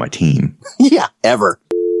him coaching my team. Yeah, ever.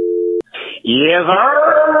 Yes,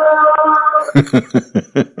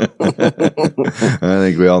 I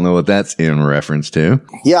think we all know what that's in reference to.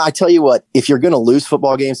 Yeah, I tell you what, if you're going to lose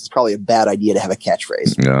football games, it's probably a bad idea to have a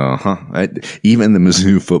catchphrase. Even the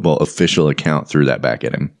Mizzou football official account threw that back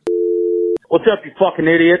at him. What's up, you fucking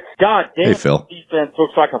idiots? God damn, hey, Phil. Defense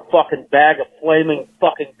looks like a fucking bag of flaming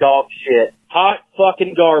fucking dog shit. Hot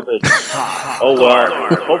fucking garbage.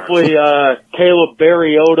 Hopefully, Caleb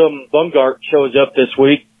Barry Odom Bungart shows up this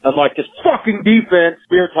week. Unlike this fucking defense.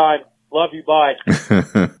 Beer time. Love you. Bye.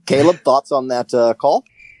 Caleb, thoughts on that call?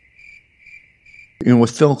 You know, with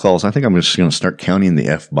Phil calls, I think I'm just going to start counting the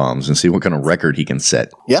F-bombs and see what kind of record he can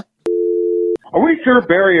set. Yeah. Are we sure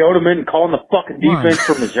Barry Odom isn't calling the fucking defense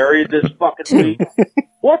from Missouri this fucking week?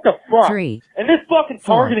 What the fuck? 3, and this fucking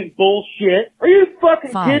targeting bullshit? Are you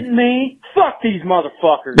fucking 5, kidding me? Fuck these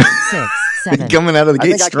motherfuckers. 6, 7. Coming out of the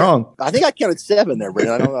gate strong. I think I counted 7 there,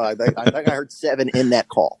 Brandon. I don't know. I think I heard 7 in that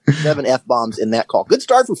call. 7 F-bombs in that call. Good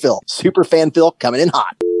start for Phil. Super fan Phil coming in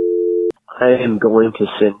hot. I am going to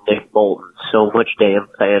send Nick Bolton so much damn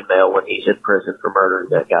fan mail when he's in prison for murdering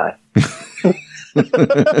that guy.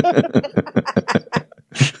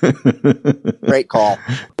 Great call.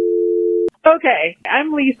 Okay,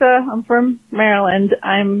 I'm Lisa. I'm from Maryland.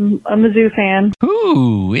 I'm a Mizzou fan.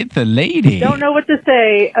 Ooh, it's a lady. Don't know what to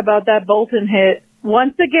say about that Bolton hit.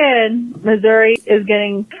 Once again, Missouri is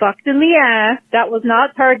getting fucked in the ass. That was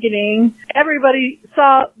not targeting. Everybody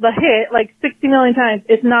saw the hit like 60 million times.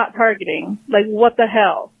 It's not targeting. Like, what the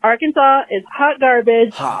hell? Arkansas is hot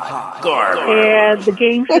garbage. Hot garbage. And the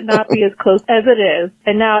game should not be as close as it is.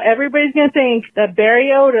 And now everybody's going to think that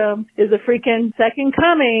Barry Odom is a freaking second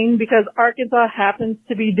coming because Arkansas happens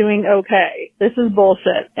to be doing okay. This is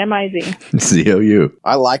bullshit. M-I-Z. C-O-U.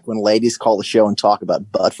 I like when ladies call the show and talk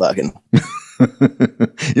about butt fucking.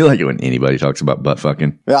 You like it when anybody talks about butt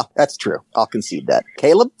fucking. Yeah, that's true. I'll concede that.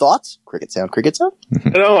 Caleb, thoughts? Cricket sound, cricket sound?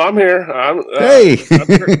 No, I'm here. Hey!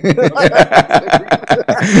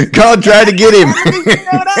 Colin tried to get him.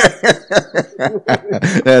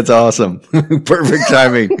 That's awesome. Perfect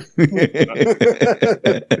timing.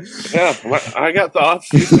 Yeah, I got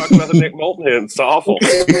thoughts. You talking about the Nick Moulton hit. It's awful.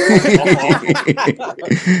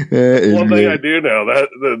 One thing I do know, that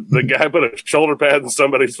the guy put a shoulder pad in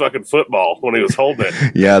somebody's fucking football when he was holding it.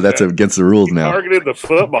 Yeah, that's against the rules now. Targeted the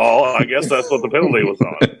football. I guess that's what the penalty was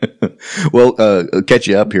on. Well, I'll catch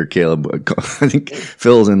you up here, Caleb. I think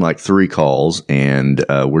Phil's in like 3 calls, and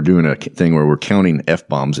we're doing a thing where we're counting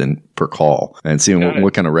F-bombs in per call and seeing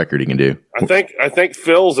what kind of record he can do. I think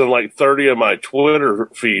Phil's in like 30 of my Twitter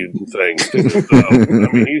feed things. Too, so, I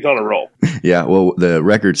mean, he's on a roll. Yeah, well, the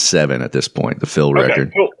record's 7 at this point, the Phil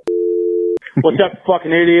record. Cool. What's up,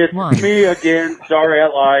 fucking idiot? Me again. Sorry, I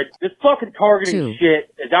lied. This fucking targeting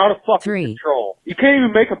shit is out of fucking control. You can't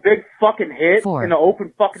even make a big fucking hit in the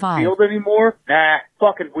open fucking field anymore. Nah,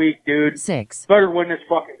 fucking weak, dude. 6. Better win this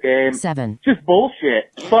fucking game. 7. Just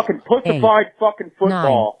bullshit. Fucking pussified fucking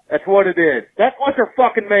football. 9. That's what it is. That's what they're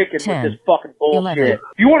fucking making 10. with this fucking bullshit. 11. If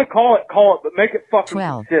you want to call it, but make it fucking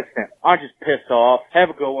 12. consistent. I'm just pissed off. Have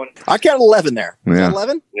a good one. I count 11 there. Is that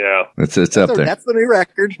 11? Yeah. It's up there. That's the new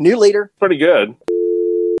record. New leader. Pretty good.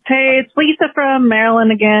 Hey, it's Lisa from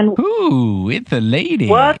Maryland again. Ooh, it's a lady.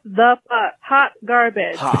 What the fuck? Hot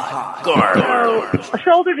garbage. Hot garbage. So, a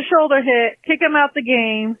shoulder-to-shoulder hit, kick him out the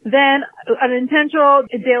game, then an intentional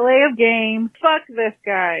delay of game. Fuck this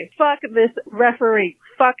guy. Fuck this referee.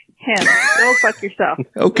 Fuck him. Go fuck yourself.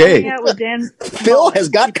 Okay. Out with Dan Phil has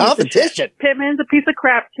got competition. Pittman's a piece of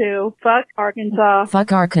crap, too. Fuck Arkansas.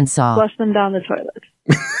 Fuck Arkansas. Flush them down the toilet.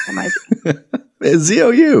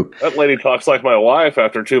 ZOU. That lady talks like my wife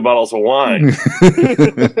after 2 bottles of wine.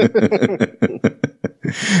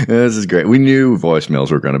 This is great. We knew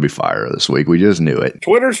voicemails were going to be fire this week. We just knew it.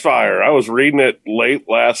 Twitter's fire. I was reading it late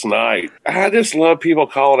last night. I just love people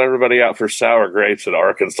calling everybody out for sour grapes at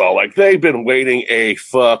Arkansas. Like, they've been waiting a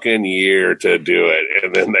fucking year to do it,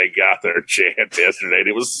 and then they got their chance yesterday. And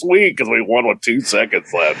it was sweet because we won with 2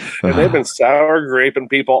 seconds left. And they've been sour graping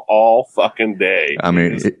people all fucking day. I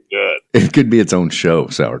mean, good. It could be its own show,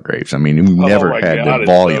 sour grapes. I mean, we never had the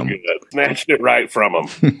volume. So snatched it right from them.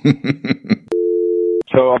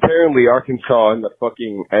 So apparently Arkansas and the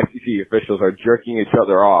fucking SEC officials are jerking each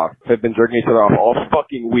other off, have been jerking each other off all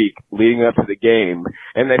fucking week leading up to the game,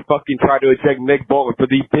 and they fucking try to eject Nick Bolton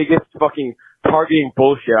for the biggest fucking targeting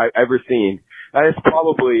bullshit I've ever seen. That is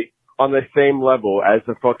probably on the same level as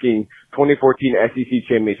the fucking 2014 SEC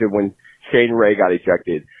championship when Shane Ray got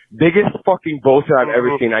ejected. Biggest fucking bullshit I've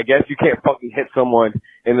ever seen. I guess you can't fucking hit someone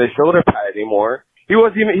in the shoulder pad anymore. He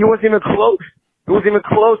wasn't even close. He wasn't even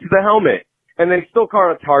close to the helmet. And they still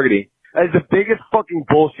call it targeting. That is the biggest fucking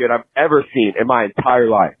bullshit I've ever seen in my entire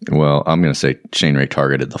life. Well, I'm going to say Shane Ray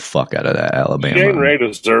targeted the fuck out of that Alabama. Shane Ray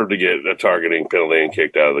deserved to get a targeting penalty and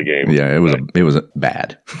kicked out of the game. Yeah, it was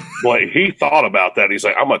bad. Like, he thought about that. He's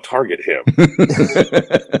like, I'm going to target him.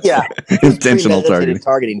 Yeah. Intentional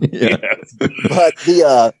targeting. Yeah.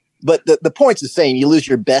 But the point's the same. You lose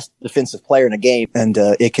your best defensive player in a game, and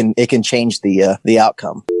it can change the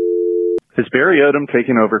outcome. Is Barry Odom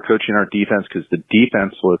taking over coaching our defense? Because the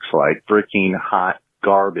defense looks like freaking hot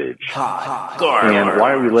garbage. Hot garbage. And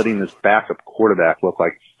why are we letting this backup quarterback look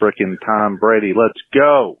like freaking Tom Brady? Let's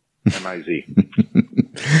go, MIZ.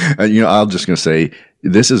 I'm just going to say,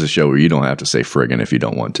 this is a show where you don't have to say friggin' if you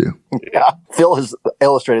don't want to. Yeah, Phil has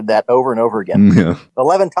illustrated that over and over again. Yeah.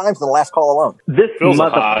 11 times in the last call alone. Phil's a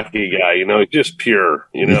hockey guy, just pure.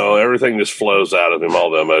 Everything just flows out of him, all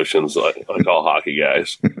the emotions, like all hockey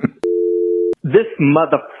guys. This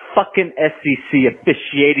motherfucking SEC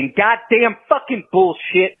officiating goddamn fucking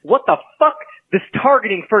bullshit. What the fuck? This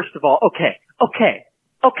targeting, first of all. Okay.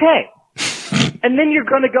 And then you're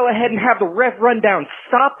gonna go ahead and have the ref run down,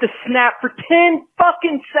 stop the snap for 10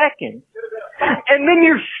 fucking seconds. And then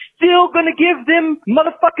you're still gonna give them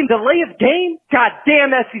motherfucking delay of game?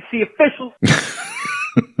 Goddamn SEC officials.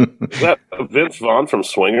 Is that Vince Vaughn from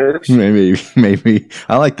Swingers? Maybe.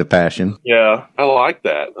 I like the passion. Yeah, I like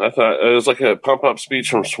that. I thought it was like a pump-up speech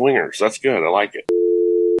from Swingers. That's good. I like it.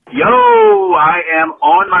 Yo, I am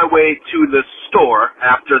on my way to the store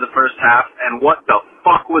after the first half, and what the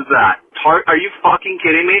fuck was that? Are you fucking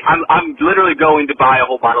kidding me? I'm literally going to buy a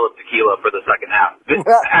whole bottle of tequila for the second half. This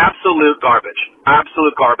absolute garbage.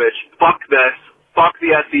 Absolute garbage. Fuck this. Fuck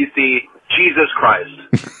the SEC. Jesus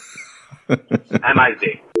Christ.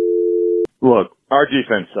 MIZ. Look, our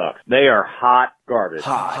defense sucks. They are hot garbage.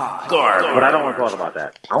 Hot garbage. But I don't want to talk about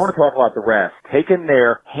that. I want to talk about the refs taking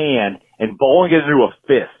their hand and bowling it into a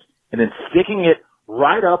fist, and then sticking it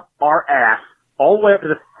right up our ass, all the way up to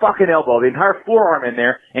the fucking elbow, the entire forearm in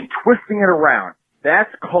there, and twisting it around.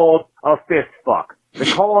 That's called a fist fuck. The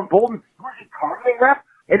call on Bolton, targeting ref,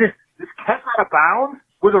 and this catch out of bounds,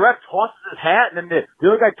 where the ref tosses his hat, and then the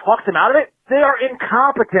other guy talks him out of it. They are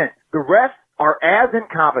incompetent. The refs are as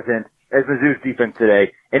incompetent as Mizzou's defense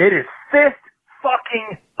today, and it is fist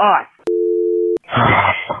fucking us.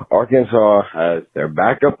 Arkansas has their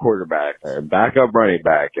backup quarterback, their backup running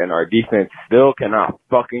back, and our defense still cannot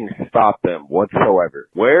fucking stop them whatsoever.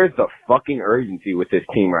 Where's the fucking urgency with this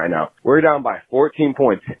team right now? We're down by 14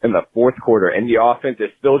 points in the fourth quarter, and the offense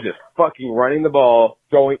is still just fucking running the ball,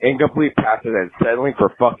 throwing incomplete passes, and settling for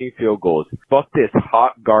fucking field goals. Fuck this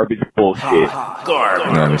hot garbage bullshit.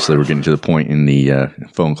 And obviously, we're getting to the point in the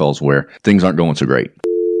phone calls where things aren't going so great.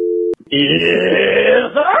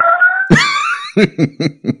 Yes, sir! It's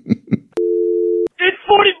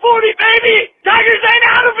 40-40, baby! Tigers ain't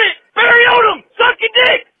out of it! Barry Odom, suck your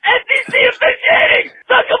dick! SEC officiating!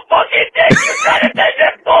 Suck a fucking dick! You're trying to take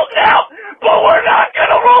that Bolton out, but we're not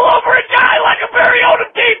gonna roll over a guy like a Barry Odom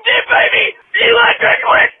team did, baby! Eli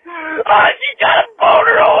Drinkwitz! She got a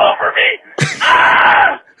boner all over me!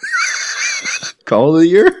 Ah! Call of the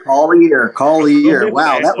year? Call of the year. Call of the year.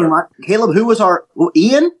 Wow, that reminds Caleb, who was our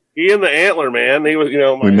Ian? Ian the Antler, man. He was,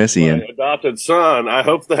 my, we miss Ian. My adopted son. I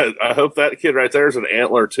hope that kid right there is an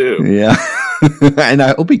antler too. Yeah. And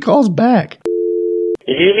I hope he calls back.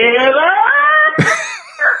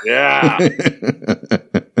 Yeah.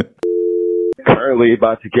 Currently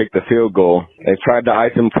about to kick the field goal. They've tried to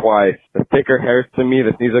ice him twice. The thicker hairs to me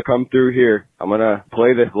that needs to come through here. I'm going to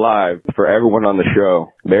play this live for everyone on the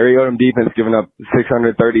show. Barry Odom defense giving up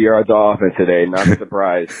 630 yards of offense today. Not a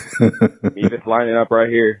surprise. Me just lining up right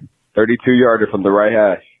here. 32-yarder from the right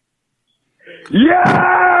hash.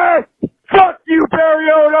 Yes! Fuck you, Barry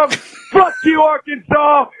Odom! Fuck you,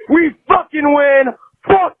 Arkansas! We fucking win!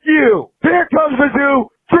 Fuck you! Here comes Mizzou!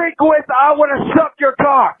 Drink with, I want to suck your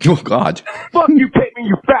cock! Oh, God. Fuck you, Pittman,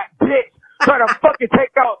 you fat bitch! Trying to fucking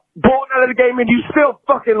take out Bolton out of the game and you still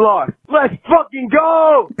fucking lost. Let's fucking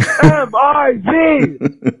go! M-I-Z!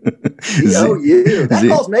 Oh, yeah. That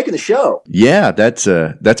call's making the show. Yeah, that's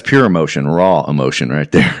pure emotion, raw emotion right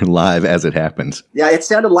there, live as it happens. Yeah, it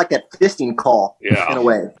sounded like that fisting call in a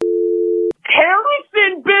way.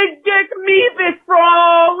 Harrison, big dick Mevis,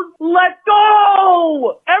 bro! Let's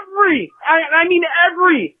go!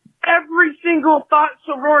 Every single thought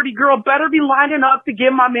sorority girl better be lining up to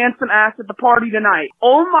give my man some ass at the party tonight.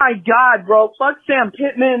 Oh my God, bro. Fuck Sam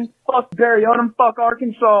Pittman. Fuck Barry Odom. Fuck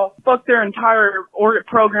Arkansas. Fuck their entire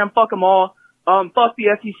program. Fuck them all. Fuck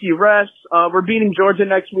the SEC refs. We're beating Georgia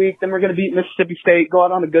next week. Then we're going to beat Mississippi State. Go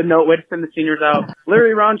out on a good note. Way to send the seniors out.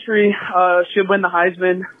 Larry Roundtree, should win the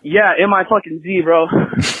Heisman. Yeah, M-I-fucking-Z, bro.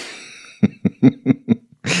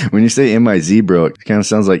 When you say M-I-Z, bro, it kind of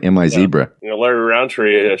sounds like M-I-Zebra. Larry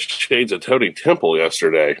Roundtree shades of Tony Temple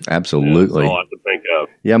yesterday. Absolutely. That's all I can think of.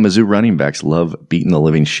 Yeah, Mizzou running backs love beating the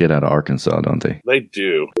living shit out of Arkansas, don't they? They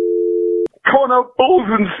do. Connor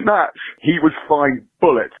Bolton snaps. He was flying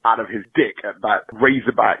bullets out of his dick at that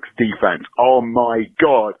Razorbacks defense. Oh my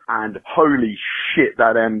God. And holy shit,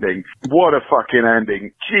 that ending. What a fucking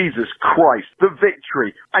ending. Jesus Christ. The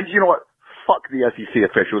victory. And you know what? Fuck the SEC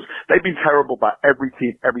officials. They've been terrible by every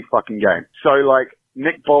team, every fucking game. So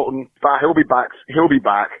Nick Bolton, he'll be back.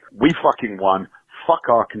 We fucking won. Fuck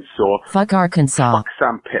Arkansas. Fuck Arkansas. Fuck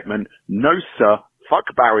Sam Pittman. No sir. Fuck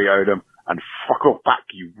Barry Odom. And fuck off back,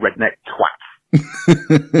 you redneck twat.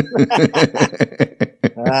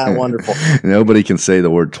 Wonderful. Nobody can say the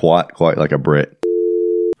word twat quite like a Brit.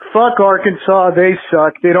 Fuck Arkansas. They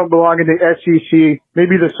suck. They don't belong in the SEC.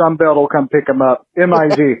 Maybe the Sun Belt will come pick them up.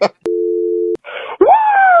 M-I-Z.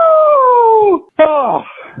 Woo! Oh,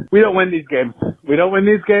 we don't win these games.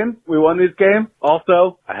 We won this game.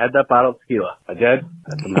 Also, I had that bottle of tequila. I did.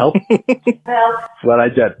 Had some help. That's what I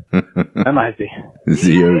did. M-I-Z.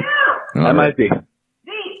 Z-O. M-I-Z.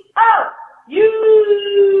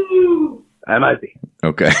 Z-O-U! M-I-Z.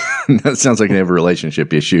 Okay. That sounds like they have a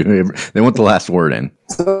relationship issue. They want the last word in.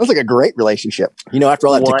 Sounds like a great relationship. After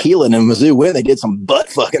all that tequila and Mizzou win, they did some butt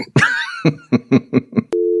fucking.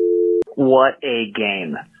 What a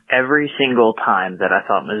game. Every single time that I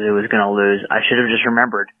thought Mizzou was going to lose, I should have just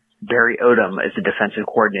remembered Barry Odom is the defensive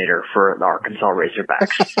coordinator for the Arkansas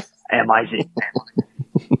Razorbacks. M-I-Z.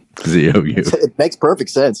 Z-O-U. It makes perfect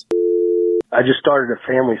sense. I just started a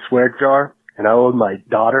family swear jar, and I owed my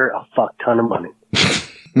daughter a fuck ton of money. Let's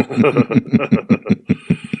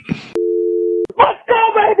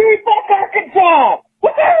go, baby! Fuck Arkansas!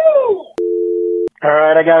 Woohoo! All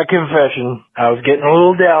right, I got a confession. I was getting a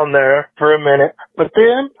little down there for a minute, but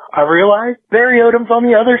then I realized Barry Odom's on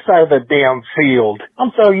the other side of the damn field.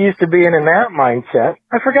 I'm so used to being in that mindset,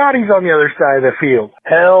 I forgot he's on the other side of the field.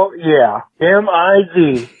 Hell yeah.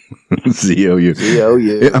 M-I-Z. Z-O-U.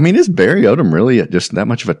 Z-O-U. I mean, is Barry Odom really just that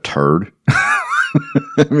much of a turd?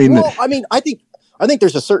 I mean, I think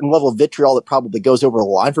there's a certain level of vitriol that probably goes over the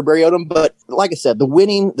line for Barry Odom. But like I said, the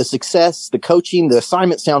winning, the success, the coaching, the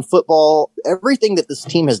assignment sound football, everything that this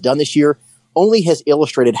team has done this year only has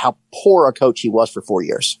illustrated how poor a coach he was for 4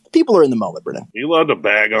 years. People are in the moment, Brennan. You love to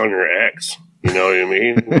bag on your ex. You know what I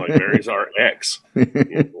mean? Like, Barry's our ex.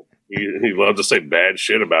 He loved to say bad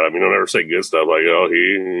shit about him. You don't ever say good stuff like, oh,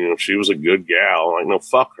 she was a good gal. Like, no,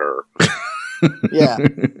 fuck her. Yeah.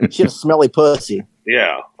 She had a smelly pussy.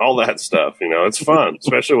 Yeah, all that stuff. It's fun,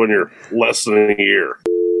 especially when you're less than a year.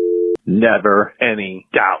 Never any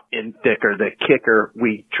doubt in Dicker, the kicker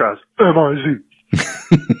we trust. M-I-Z.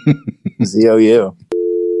 Z-O-U.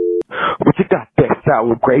 What you got there,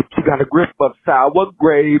 sour grapes? You got a grip of sour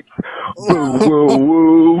grapes. Woo, woo,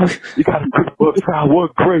 woo. You got a grip of sour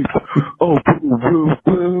grapes. Oh, woo, woo,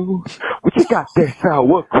 woo. What you got there,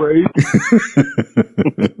 sour grapes?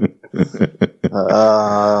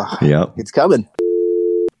 Yep. It's coming.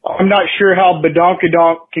 I'm not sure how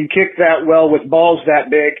Badonkadonk can kick that well with balls that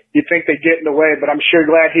big. You'd think they'd get in the way, but I'm sure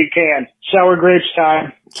glad he can. Sour grapes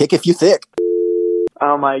time. Kick if you thick.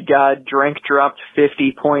 Oh my God, Drink dropped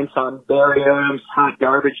 50 points on Barry Odom's hot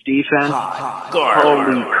garbage defense.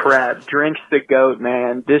 Holy crap, Drink's the GOAT,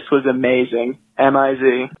 man. This was amazing.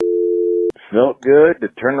 M-I-Z. Felt good to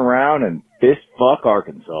turn around and fist fuck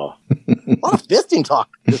Arkansas. A lot of fisting talk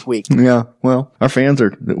this week. Yeah, well, our fans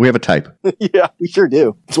we have a type. Yeah, we sure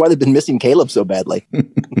do. That's why they've been missing Caleb so badly.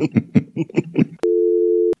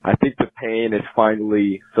 I think the pain is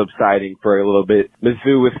finally subsiding for a little bit.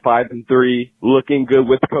 Mizzou is 5-3, looking good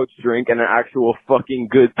with Coach Drink and an actual fucking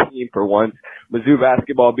good team for once. Mizzou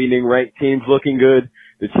basketball beating ranked teams, looking good.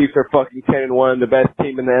 The Chiefs are fucking 10-1, the best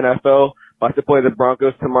team in the NFL. About to play the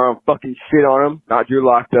Broncos tomorrow and fucking shit on them. Not Drew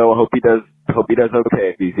Lock though. I hope he does okay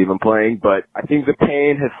if he's even playing. But I think the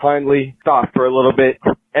pain has finally stopped for a little bit.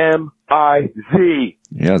 M-I-Z.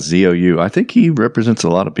 Yeah, Z-O-U. I think he represents a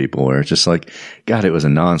lot of people where it's just like, God, it was a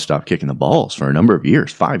nonstop kicking the balls for a number of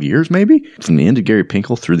years. 5 years maybe? From the end of Gary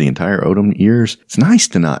Pinkel through the entire Odom years. It's nice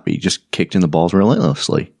to not be just kicked in the balls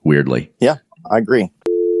relentlessly, weirdly. Yeah, I agree.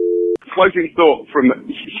 Floating thought from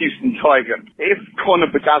Houston Tiger. If Connor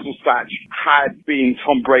Bedazzlestach had been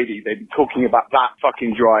Tom Brady, they'd be talking about that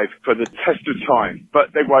fucking drive for the test of time.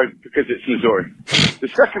 But they won't because it's Missouri. The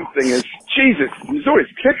second thing is, Jesus,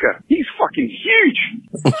 Missouri's kicker. He's fucking huge.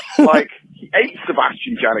 Like, he ate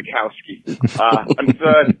Sebastian Janikowski. And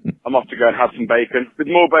third, I'm off to go and have some bacon. With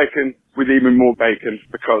more bacon, with even more bacon,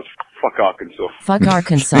 because fuck Arkansas. Fuck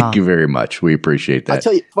Arkansas. Thank you very much. We appreciate that. I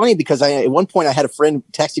tell you, funny because at one point I had a friend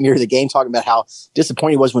texting me during the game talking about how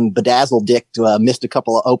disappointed he was when Bedazzle Dick missed a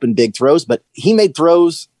couple of open big throws, but he made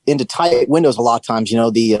throws into tight windows a lot of times.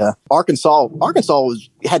 The Arkansas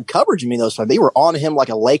had coverage in me those times. They were on him like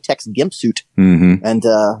a latex gimp suit. Mm-hmm. And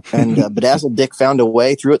Bedazzle Dick found a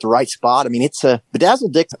way, threw it the right spot. I mean, it's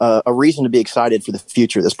Bedazzle Dick, a reason to be excited for the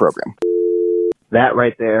future of this program. That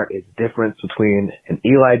right there is the difference between an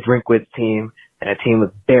Eli Drinkwitz team and a team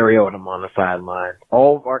with Barry Odom on the sideline.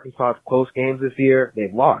 All of Arkansas's close games this year,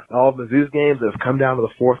 they've lost. All of Mizzou's games that have come down to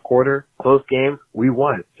the fourth quarter, close games, we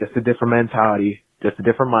won. Just a different mentality, just a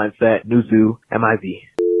different mindset. Mizzou, M-I-Z.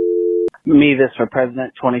 Me, this for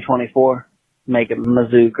President 2024. Make it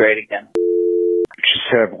Mizzou great again.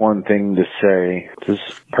 Just have one thing to say. Does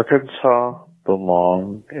Arkansas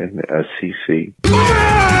belong in the SEC?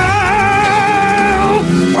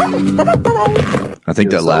 I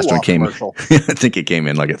think that last one came. I think it came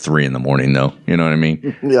in like at 3 a.m. though. You know what I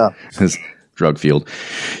mean? Yeah. His drug field.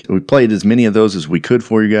 We played as many of those as we could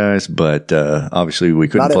for you guys, but obviously we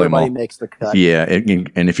couldn't play them all. Not everybody makes the cut. Yeah,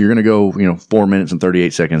 and if you're going to go, 4 minutes and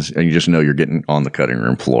 38 seconds, and you just know you're getting on the cutting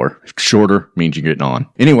room floor. Shorter means you're getting on.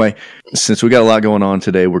 Anyway, since we got a lot going on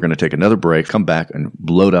today, we're going to take another break, come back, and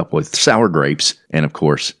load up with sour grapes, and of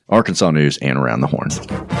course, Arkansas news and Around the Horn.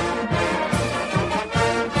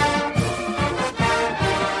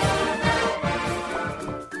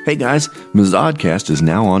 Hey guys, Mizzodcast is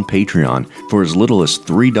now on Patreon. For as little as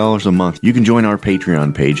 $3 a month, you can join our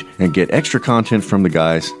Patreon page and get extra content from the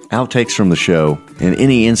guys, outtakes from the show, and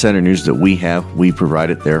any insider news that we have, we provide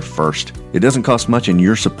it there first. It doesn't cost much and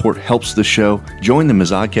your support helps the show. Join the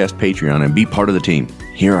Mizzodcast Patreon and be part of the team.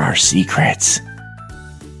 Here are our secrets.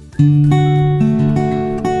 Can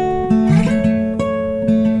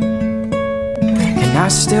I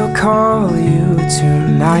still call you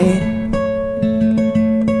tonight?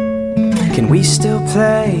 Can we still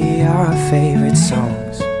play our favorite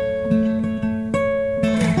songs?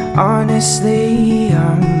 Honestly,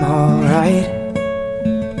 I'm alright.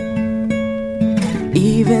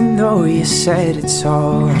 Even though you said it's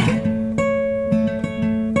alright.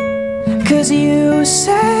 'Cause you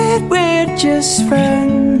said we're just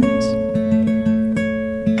friends,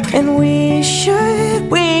 and we should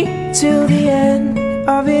wait till the end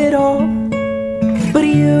of it all. But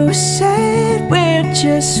you said we're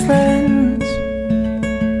just friends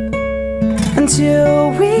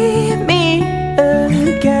until we meet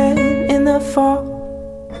again in the fall.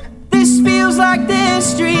 This feels like the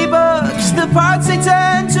history books, the parts they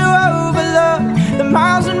tend to overlook, the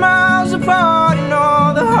miles and miles apart and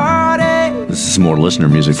all the heartache. This is more listener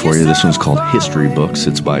music for you. This one's called History Books.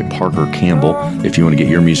 It's by Parker Campbell. If you want to get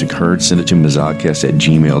your music heard, send it to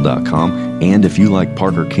mizzodcast@gmail.com. And if you like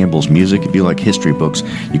Parker Campbell's music, if you like history books,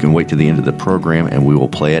 you can wait to the end of the program and we will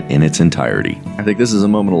play it in its entirety. I think this is a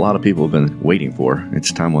moment a lot of people have been waiting for.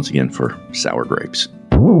 It's time once again for Sour Grapes.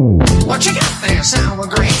 What you got there, sour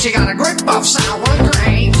grapes? You got a grip of sour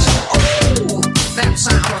grapes. Ooh, them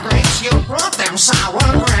sour grapes. You brought them sour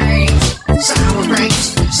grapes. Sour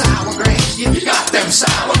grapes, sour grapes. You got them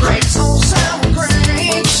sour grapes. Oh, sour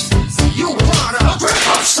grapes. You brought a grip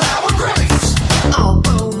of sour grapes. Oh,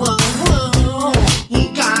 whoa, whoa, whoa.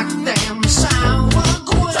 You got them sour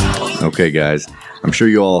grapes. Okay, guys. I'm sure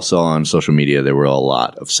you all saw on social media there were a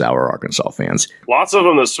lot of Sour Arkansas fans. Lots of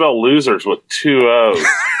them that spell losers with 2 O's.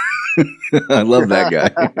 I love that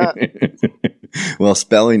guy. Well,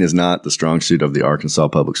 spelling is not the strong suit of the Arkansas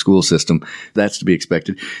public school system. That's to be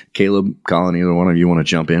expected. Caleb, Colin, either one of you want to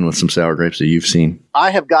jump in with some sour grapes that you've seen?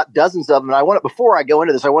 I have got dozens of them. And before I go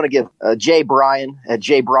into this, I want to give Jay Bryan at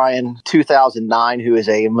Jay Bryan 2009, who is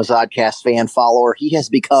a Mizzodcast fan follower. He has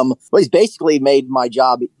become, he's basically made my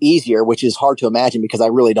job easier, which is hard to imagine because I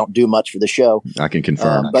really don't do much for the show. I can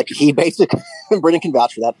confirm. But he basically, Brendan can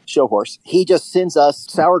vouch for that, show horse. He just sends us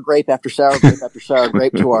sour grape after sour grape after sour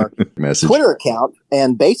grape to our Twitter account.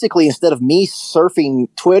 And basically, instead of me surfing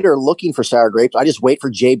Twitter looking for sour grapes, I just wait for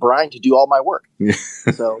Jay Bryan to do all my work.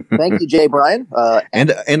 So thank you, Jay Bryan.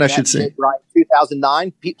 And I should say, Jay Bryan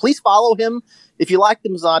 2009. Please follow him. If you like the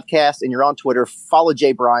Mizzodcast and you're on Twitter, follow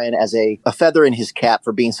Jay Bryan as a feather in his cap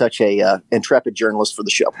for being such a intrepid journalist for the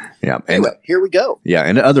show. Yeah. Anyway, here we go. Yeah.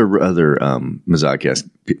 And other Mizzodcast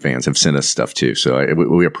fans have sent us stuff too. So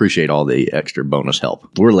we appreciate all the extra bonus help.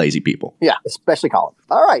 We're lazy people. Yeah, especially Colin.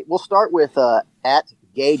 All right. We'll start with at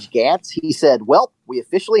Gage Gantz. He said, well, we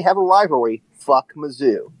officially have a rivalry. Fuck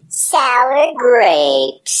Mizzou. Sour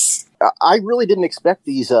grapes. I really didn't expect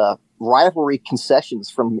these rivalry concessions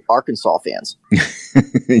from Arkansas fans.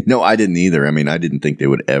 No, I didn't either. I mean, I didn't think they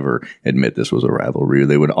would ever admit this was a rivalry.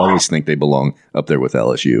 They would always think they belong up there with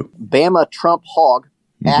LSU. Bama Trump Hog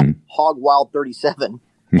at Hogwild37.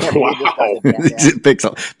 Wow. It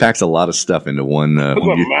packs a lot of stuff into one. That's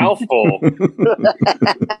a mouthful.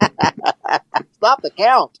 Stop the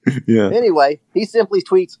count. Yeah. Anyway, he simply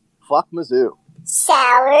tweets, fuck Mizzou.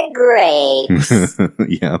 Sour grapes.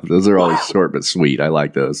 Yeah, those are always short but sweet. I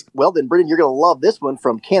like those. Well, then, Brendan, you're going to love this one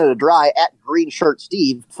from Canada Dry at Green Shirt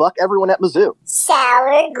Steve. Fuck everyone at Mizzou.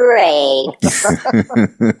 Sour grapes.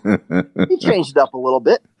 He changed it up a little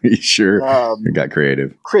bit. He sure got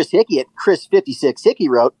creative. Chris Hickey at Chris56 Hickey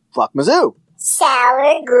wrote, fuck Mizzou.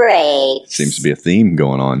 Sour grapes. Seems to be a theme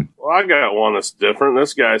going on. Well, I got one that's different.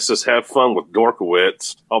 This guy says, have fun with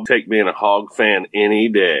Dorkowitz. I'll take being a Hog fan any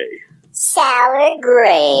day. Sour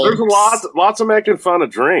grapes. There's lots of making fun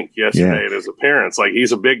of Drink yesterday at his appearance. Like,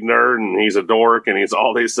 he's a big nerd and he's a dork and he's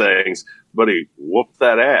all these things, but he whooped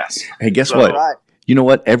that ass. Hey, guess what? Right. You know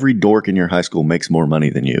what? Every dork in your high school makes more money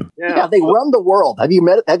than you. Yeah, they run the world. Have you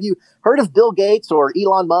heard of Bill Gates or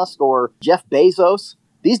Elon Musk or Jeff Bezos?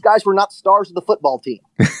 These guys were not stars of the football team.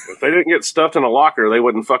 If they didn't get stuffed in a locker, they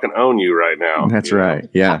wouldn't fucking own you right now. That's right.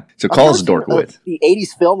 Yeah. So calls Dorkowitz. The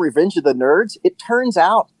 80s film Revenge of the Nerds. It turns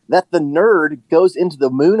out that the nerd goes into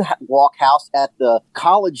the moonwalk house at the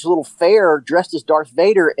college little fair dressed as Darth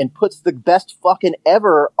Vader and puts the best fucking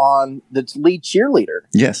ever on the lead cheerleader.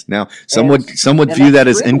 Yes. Now, some would view that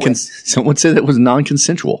as some would say that was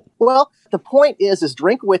non-consensual. Well, the point is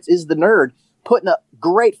Drinkowitz is the nerd putting a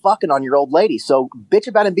great fucking on your old lady. So bitch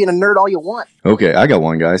about him being a nerd all you want. Okay, I got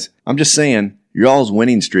one, guys. I'm just saying, y'all's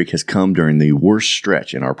winning streak has come during the worst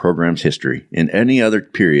stretch in our program's history. In any other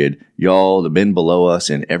period, y'all have been below us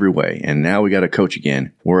in every way. And now we got a coach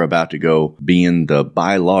again. We're about to go being the,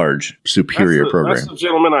 by large, superior program. That's the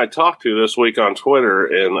gentleman I talked to this week on Twitter,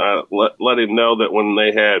 and I let him know that when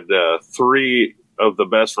they had 3 of the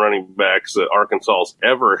best running backs that Arkansas's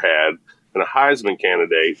ever had and a Heisman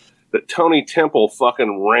candidate, that Tony Temple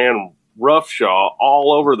fucking ran roughshod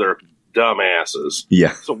all over their dumbasses.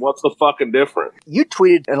 Yeah. So what's the fucking difference? You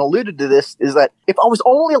tweeted and alluded to this, is that if I was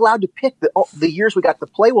only allowed to pick the years we got to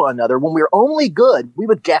play one another, when we were only good, we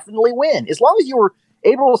would definitely win. As long as you were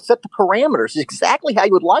able to set the parameters exactly how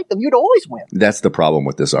you would like them, you'd always win. That's the problem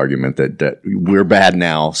with this argument that we're bad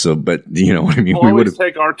now. So, but you know what I mean? We'll always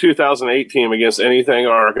take our 2008 team against anything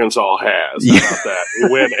Arkansas has. How about that? We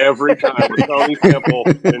win every time with Tony Temple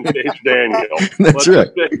and Chase Daniel. That's Let's right.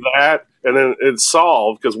 just pick that, and then it's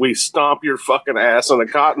solved because we stomp your fucking ass in a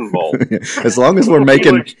cotton bowl. As long as we're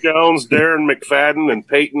making Felix Jones, Darren McFadden, and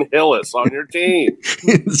Peyton Hillis on your team.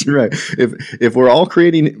 That's right. If we're all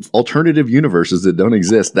creating alternative universes that don't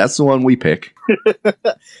exist, that's the one we pick.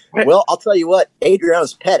 Well, I'll tell you what,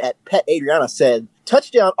 Adriana's pet at Pet Adriana said,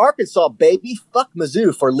 touchdown Arkansas, baby. Fuck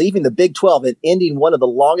Mizzou for leaving the Big 12 and ending one of the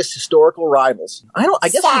longest historical rivals. I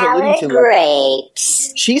guess she's alluding to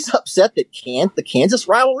grapes. She's upset that the Kansas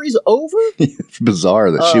rivalry's over. It's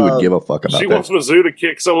bizarre that she would give a fuck about She that. wants Mizzou to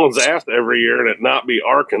kick someone's ass every year and it not be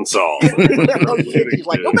Arkansas. She's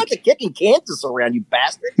like, go back to kicking Kansas around, you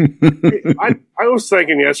bastard. I was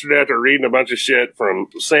thinking yesterday after reading a bunch of shit from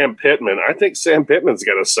Sam Pittman, I think Sam Pittman's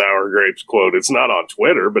got a sour grapes quote. It's not on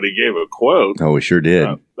Twitter, but he gave a quote. Oh, we sure did.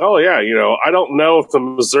 Oh, yeah. I don't know if the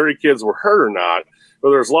Missouri kids were hurt or not, but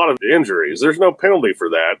there's a lot of injuries. There's no penalty for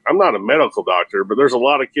that. I'm not a medical doctor, but there's a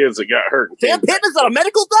lot of kids that got hurt. Sam Pittman's not a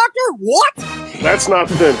medical doctor? What? That's not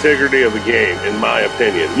the integrity of the game, in my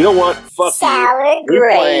opinion. You know what? Fuck Sour you. We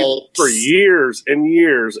played for years and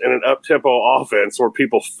years in an up-tempo offense where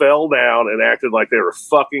people fell down and acted like they were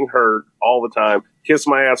fucking hurt all the time. Kiss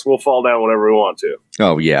my ass, we'll fall down whenever we want to.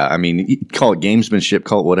 Oh, yeah. I mean, you call it gamesmanship,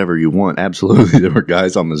 call it whatever you want. Absolutely. There were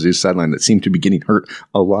guys on Mizzou's sideline that seemed to be getting hurt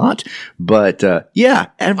a lot. But, yeah,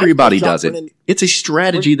 everybody does it. It's a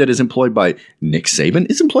strategy that is employed by Nick Saban.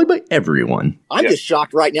 It's employed by everyone. I'm just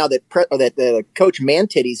shocked right now that Coach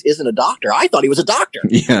Man-Titties isn't a doctor. I thought he was a doctor.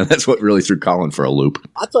 Yeah, that's what really threw Colin for a loop.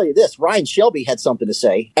 I'll tell you this. Ryan Shelby had something to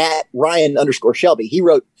say. At Ryan_Shelby, he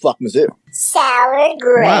wrote, fuck Mizzou. Sour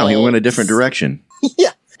grapes. Wow, he went a different direction.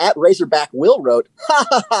 Yeah. At Razorback Will wrote, ha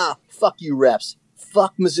ha ha, fuck you refs.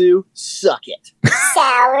 Fuck Mizzou, suck it.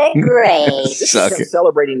 Sour grapes. Suck it.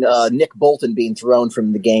 Celebrating Nick Bolton being thrown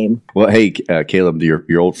from the game. Well, hey, Caleb, your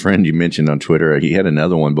old friend you mentioned on Twitter, he had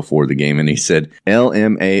another one before the game, and he said,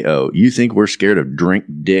 LMAO, you think we're scared of drink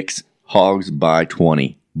dicks, hogs by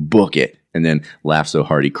 20. Book it. And then laugh so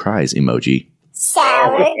hard he cries emoji.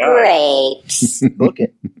 Sour grapes. Book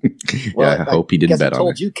it. Well, I hope he didn't bet I on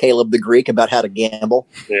told it. you, Caleb the Greek, about how to gamble.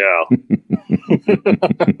 Yeah. I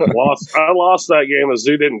lost that game.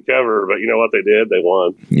 Mizzou didn't cover, but you know what they did? They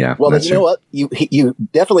won. Yeah. Well, then you know what? You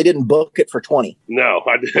definitely didn't book it for 20. No,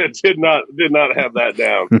 I did not have that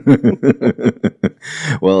down.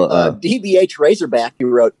 Well, DBH Razorback, he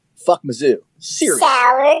wrote, fuck Mizzou. Serious.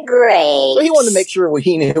 Sour grapes. So he wanted to make sure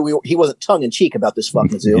he knew he wasn't tongue-in-cheek about this fuck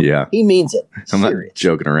Mizzou. Yeah. He means it. I'm not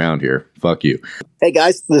joking around here. Fuck you. Hey,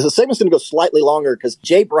 guys, this segment's going to go slightly longer because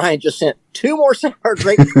Jay Bryan just sent 2 more sour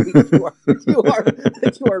grape tweets to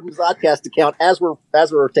our Mizzoucast account as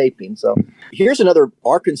we're taping. So here's another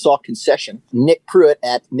Arkansas concession. Nick Pruitt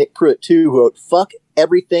at Nick Pruitt 2 wrote, fuck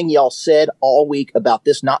everything y'all said all week about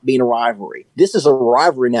this not being a rivalry. This is a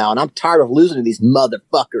rivalry now, and I'm tired of losing to these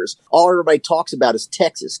motherfuckers. All everybody talks about is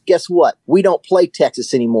Texas. Guess what? We don't play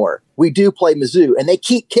Texas anymore. We do play Mizzou, and they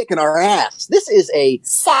keep kicking our ass. This is a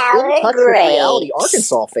in-touch with reality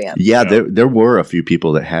Arkansas fan. Yeah, there were a few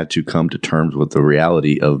people that had to come to terms with the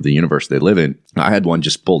reality of the universe they live in. I had one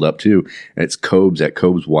just pulled up too, and it's Cobes at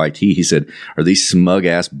Cobes YT. He said, are these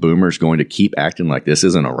smug-ass boomers going to keep acting like this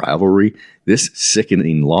isn't a rivalry? This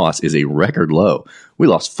sickening loss is a record low. We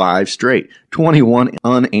lost 5 straight, 21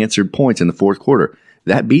 unanswered points in the fourth quarter.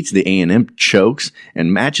 That beats the A&M chokes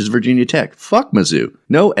and matches Virginia Tech. Fuck Mizzou.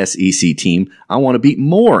 No SEC team. I want to beat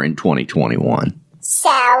more in 2021.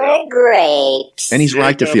 Sour grapes. And he's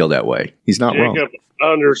right to feel that way. He's not wrong.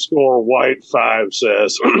 Jacob_White5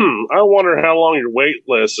 says, I wonder how long your wait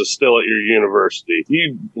list is still at your university.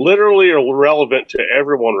 You literally are relevant to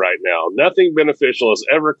everyone right now. Nothing beneficial has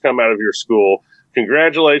ever come out of your school.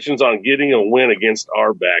 Congratulations on getting a win against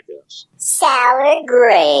our backups. Sour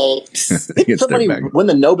grapes. Did somebody win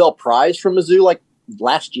the Nobel Prize from Mizzou like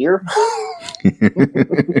last year?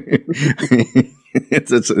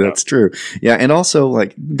 That's true. Yeah, and also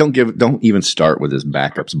like don't even start with this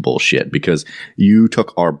backups bullshit because you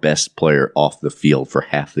took our best player off the field for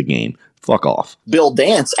half the game. Fuck off. Bill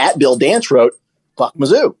Dance at Bill Dance wrote, fuck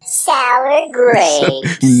Mizzou. Sour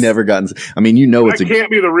grapes. Never gotten. I mean, you know, I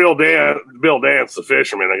can't be the real Bill Dance, the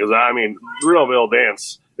fisherman, because I mean, real Bill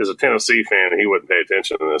Dance is a Tennessee fan, he wouldn't pay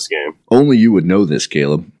attention in this game. Only you would know this,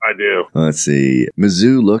 Caleb. I do. Let's see.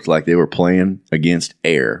 Mizzou looked like they were playing against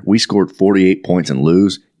air. We scored 48 points and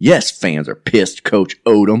lose. Yes, fans are pissed, Coach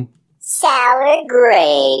Odom. Sour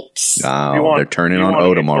grapes. Oh, they're turning on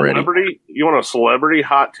Odom already. You want a celebrity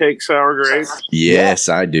hot take, sour grapes? Yes,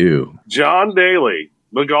 I do. John Daly,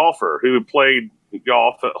 the golfer who played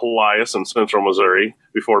golf at Helias in Central Missouri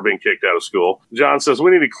before being kicked out of school. John says,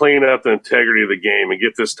 we need to clean up the integrity of the game and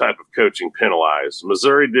get this type of coaching penalized.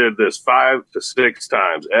 Missouri did this 5 to 6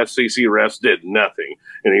 times. FCC refs did nothing.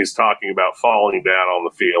 And he's talking about falling down on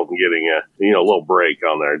the field and getting a little break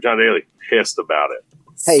on there. John Daly pissed about it.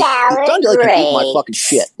 Hey, John Daly can eat my fucking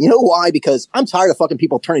shit. You know why? Because I'm tired of fucking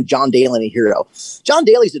people turning John Daly into a hero. John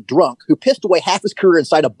Daly's a drunk who pissed away half his career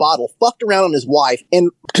inside a bottle, fucked around on his wife,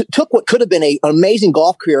 and took what could have been an amazing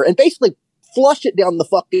golf career and basically flushed it down the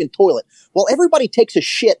fucking toilet. While everybody takes a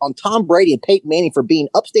shit on Tom Brady and Peyton Manning for being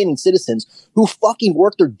upstanding citizens who fucking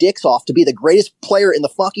worked their dicks off to be the greatest player in the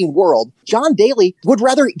fucking world, John Daly would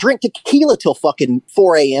rather drink tequila till fucking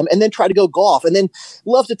 4 a.m. and then try to go golf, and then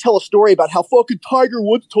loves to tell a story about how fucking Tiger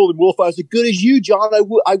Woods told him, well, if I was as good as you, John,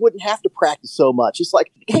 I wouldn't have to practice so much. It's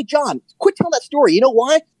like, hey, John, quit telling that story. You know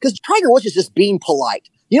why? Because Tiger Woods is just being polite.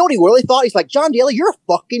 You know what he really thought? He's like, John Daly, you're a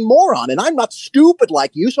fucking moron, and I'm not stupid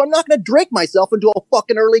like you, so I'm not going to drink myself into a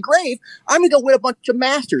fucking early grave. I'm going to go win a bunch of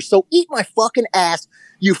Masters. So eat my fucking ass,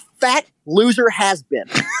 you fat loser has-been.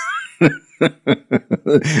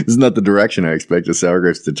 It's not the direction I expect the sour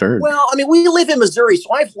grapes to turn. Well, I mean, we live in Missouri,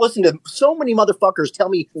 so I've listened to so many motherfuckers tell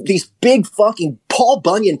me these big fucking Paul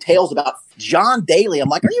Bunyan tales about John Daly. I'm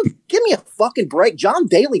like, give me a fucking break. John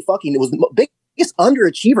Daly fucking was the biggest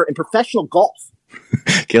underachiever in professional golf.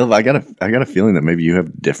 Caleb, I got a feeling that maybe you have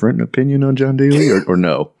a different opinion on John Daly, or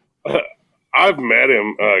no? I've met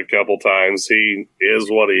him a couple times. He is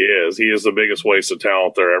what he is. He is the biggest waste of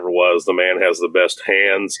talent there ever was. The man has the best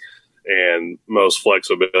hands and most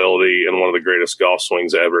flexibility and one of the greatest golf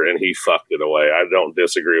swings ever, and he fucked it away. I don't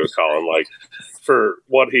disagree with Colin. Like, for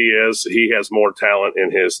what he is, he has more talent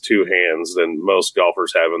in his two hands than most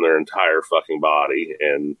golfers have in their entire fucking body.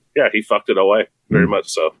 And yeah, he fucked it away. Very much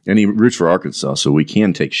so. And he roots for Arkansas, so we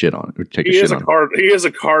can take shit on it. He is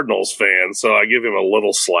a Cardinals fan, so I give him a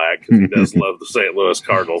little slack because he does love the St. Louis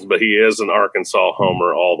Cardinals, but he is an Arkansas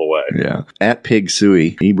homer all the way. Yeah. At Pig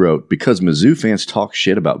Suey, he wrote, because Mizzou fans talk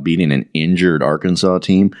shit about beating an injured Arkansas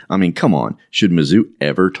team, I mean, come on. Should Mizzou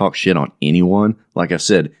ever talk shit on anyone? Like I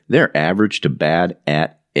said, they're average to bad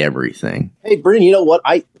at everything. Hey, Brennan, you know what?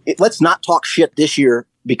 Let's not talk shit this year,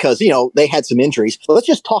 because, they had some injuries. So let's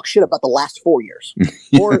just talk shit about the last 4 years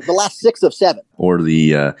or the last 6 of 7. Or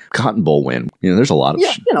the Cotton Bowl win. There's a lot of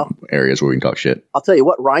areas where we can talk shit. I'll tell you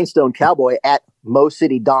what, Rhinestone Cowboy at Mo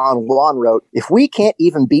City Don Juan wrote, if we can't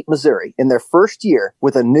even beat Missouri in their first year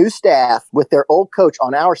with a new staff, with their old coach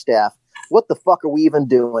on our staff, what the fuck are we even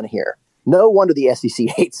doing here? No wonder the SEC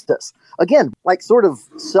hates us. Again, like sort of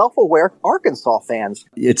self-aware Arkansas fans.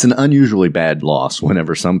 It's an unusually bad loss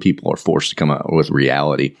whenever some people are forced to come out with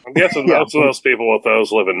reality. I'm guessing most of those people with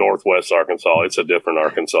those live in Northwest Arkansas. It's a different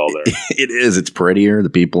Arkansas there. It is. It's prettier.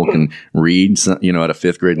 The people can read, at a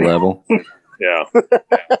 5th grade level. Yeah.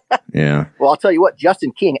 Yeah. Well, I'll tell you what,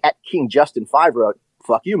 Justin King at King Justin 5 wrote,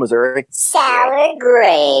 fuck you, Missouri. Sour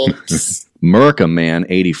grapes. Merca Man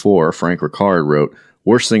 84, Frank Ricard wrote,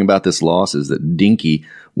 worst thing about this loss is that Dinky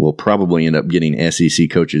will probably end up getting SEC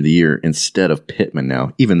Coach of the Year instead of Pittman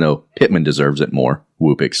now, even though Pittman deserves it more.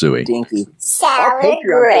 Whoopik Suey. Dinky. Sour Our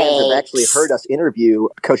Patreon fans have actually heard us interview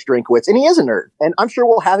Coach Drinkwitz, and he is a nerd. And I'm sure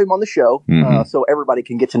we'll have him on the show so everybody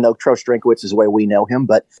can get to know Coach Drinkwitz the way we know him.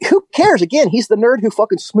 But who cares? Again, he's the nerd who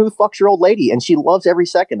fucking smooth fucks your old lady, and she loves every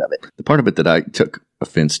second of it. The part of it that I took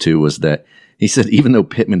offense to was that he said, even though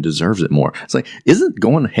Pittman deserves it more. It's like, isn't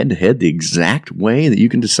going head-to-head the exact way that you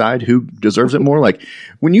can decide who deserves it more? Like,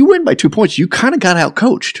 when you win by 2 points, you kind of got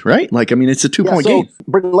out-coached, right? Like, I mean, it's a 2-point game.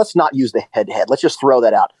 Brendan, let's not use the head-to-head. Let's just throw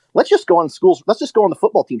that out. Let's just go on schools. Let's just go on the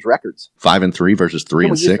football team's records. 5-3 versus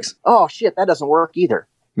 3-6. Oh, shit, that doesn't work either.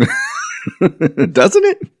 Doesn't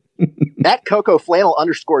it? That Coco Flannel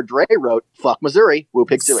 _ Dre wrote, fuck Missouri,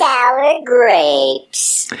 Whoopik Suey. Sour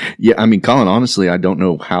grapes. Yeah, I mean, Colin, honestly, I don't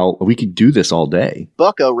know how we could do this all day.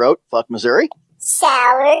 Bucko wrote, fuck Missouri.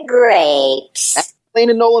 Sour grapes.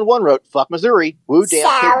 Lane and Nolan 1 wrote, fuck Missouri, woo damn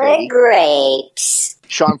Sour kid, baby. grapes.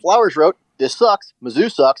 Sean Flowers wrote, this sucks,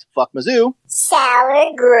 Mizzou sucks, fuck Mizzou.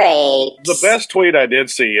 Sour grapes. The best tweet I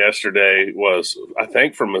did see yesterday was, I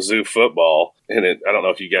think, from Mizzou football, and I don't know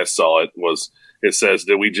if you guys saw it, it says,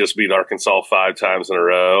 did we just beat Arkansas 5 times in a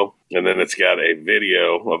row? And then it's got a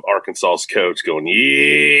video of Arkansas's coach going,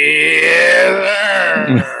 yeah.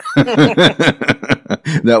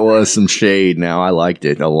 That was some shade. Now I liked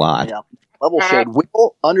it a lot. Yeah. Level shade.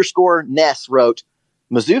 Will_Ness wrote,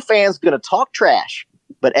 Mizzou fans going to talk trash,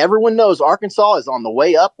 but everyone knows Arkansas is on the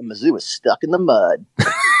way up and Mizzou is stuck in the mud.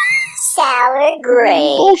 Sour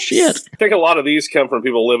grapes. Bullshit. I think a lot of these come from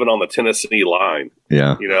people living on the Tennessee line.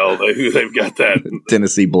 Yeah. You know, they've got that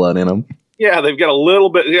Tennessee blood in them. Yeah, they've got a little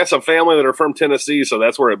bit. They got some family that are from Tennessee, so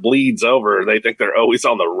that's where it bleeds over. They think they're always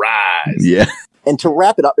on the rise. Yeah. And to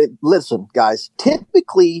wrap it up, listen, guys,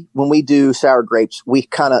 typically when we do sour grapes, we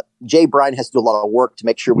Jay Bryan has to do a lot of work to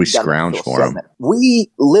make sure we scrounge for them. We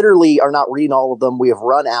literally are not reading all of them. We have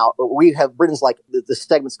run out, but we have Britain's like the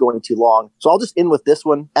segment's going too long. So I'll just end with this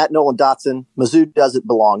one. At Nolan Dotson, Mizzou doesn't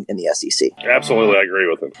belong in the SEC. Absolutely, I agree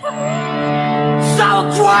with him.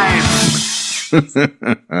 Sour grapes.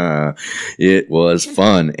 It was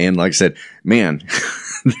fun. And like I said, man,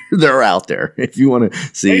 they're out there. If you want to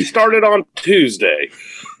see. They started on Tuesday.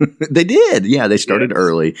 They did. Yeah, they started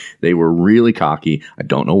early. They were really cocky. I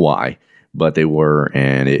don't know why, but they were.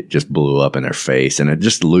 And it just blew up in their face. And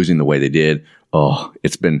just losing the way they did. Oh,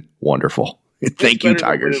 it's been wonderful. Thank you,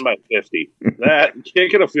 Tigers. Winning by 50. That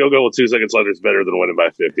kicking a field goal with 2 seconds left is better than winning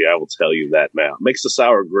by 50. I will tell you that now. Makes the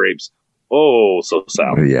sour grapes so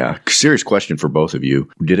sour. Yeah. Serious question for both of you.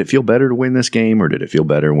 Did it feel better to win this game or did it feel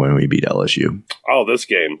better when we beat LSU? Oh, this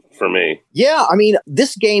game for me. Yeah, I mean,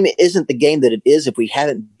 this game isn't the game that it is if we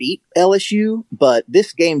hadn't beat LSU, but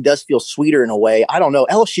this game does feel sweeter in a way. I don't know.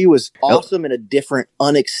 LSU was awesome in a different,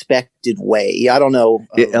 unexpected way. I don't know.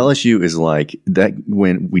 LSU is like that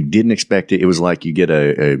when we didn't expect it. It was like you get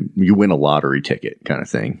you win a lottery ticket kind of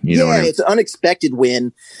thing. You know what I mean? It's an unexpected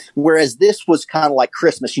win, whereas this was kind of like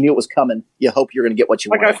Christmas. You knew it was coming. You hope you're going to get what you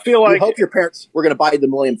want. I feel like you hope your parents were going to buy you the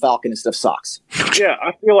Millennium Falcon instead of socks. Yeah,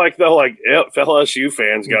 I feel like though, like LSU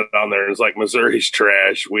fans got on there and it's like Missouri's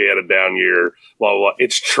trash. We had a down year. Blah blah. Blah.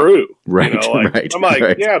 It's true, right? You know, like, right. I'm like,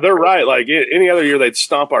 right. yeah, they're right. Like any other year, they'd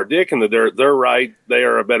stomp our dick in the dirt. They're right. They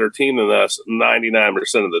are a better team than us 99%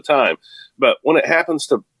 of the time. But when it happens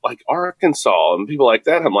to like Arkansas and people like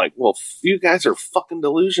that, I'm like, well, you guys are fucking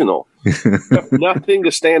delusional. You have nothing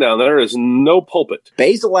to stand on. There is no pulpit.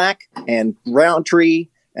 Basilak and Roundtree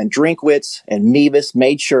and Drinkwitz and Mevis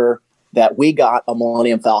made sure that we got a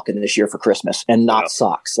Millennium Falcon this year for Christmas and not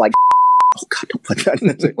socks. Like, oh God, don't put that in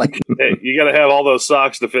the like. Hey, you got to have all those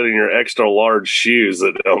socks to fit in your extra large shoes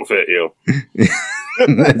that don't fit you.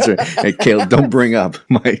 That's right. Hey, Caleb, don't bring up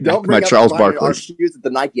my Charles Barkley. Our shoes at the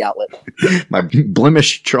Nike outlet. My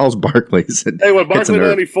blemished Charles Barkley's. Hey, when Barkley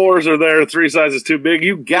 94s are there, 3 sizes too big,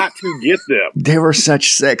 you got to get them. They were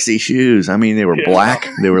such sexy shoes. I mean, they were black.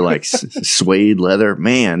 They were like suede leather.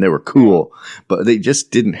 Man, they were cool. But they just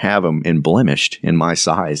didn't have them in blemished in my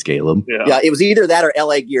size, Caleb. Yeah, it was either that or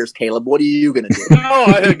LA Gears, Caleb. What are you going to do? No,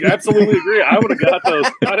 I absolutely agree. I would have got those.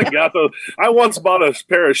 I'd have got those. I once bought a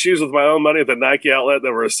pair of shoes with my own money at the Nike outlet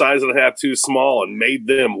that were a size and a half too small and made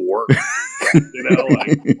them work. You know,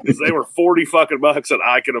 like, because they were $40 $40 and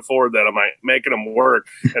I could afford that. I'm like, making them work.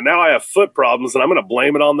 And now I have foot problems and I'm going to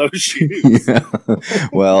blame it on those shoes. Yeah.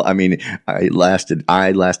 Well, I mean, I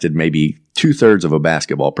lasted maybe 2/3 of a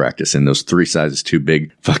basketball practice in those 3 sizes too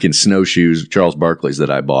big fucking snowshoes, Charles Barkley's that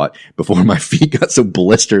I bought before my feet got so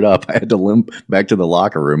blistered up. I had to limp back to the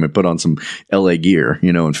locker room and put on some LA gear,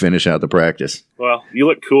 and finish out the practice. Well, you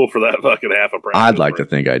look cool for that fucking half a practice. I'd like to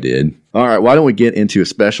think I did. All right. Why don't we get into a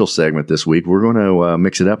special segment this week? We're going to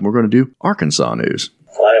mix it up and we're going to do Arkansas news.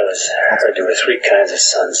 Well, there were 3 kinds of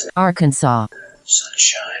suns. Arkansas.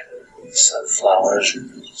 Sunshine, sunflowers,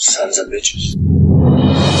 and sons of bitches.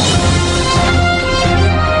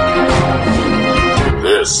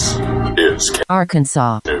 This is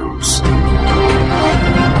Arkansas News.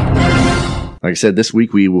 Like I said, this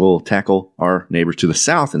week we will tackle our neighbors to the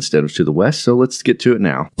south instead of to the west, so let's get to it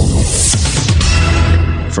now.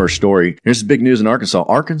 First story. Here's the big news in Arkansas.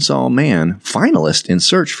 Arkansas man finalist in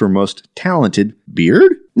search for most talented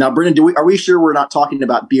beard. Now, Brendan, are we sure we're not talking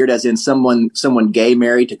about beard as in someone gay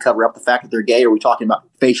married to cover up the fact that they're gay, or are we talking about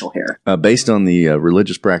facial hair? Based on the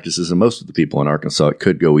religious practices of most of the people in Arkansas, it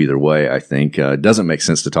could go either way, I think. It doesn't make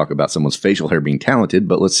sense to talk about someone's facial hair being talented,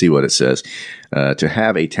 but let's see what it says. To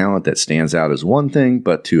have a talent that stands out is one thing,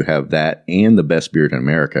 but to have that and the best beard in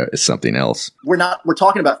America is something else. We're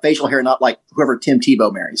talking about facial hair, not like whoever Tim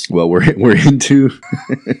Tebow marries. Well, we're into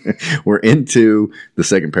we're into the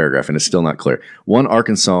second paragraph, and it's still not clear. One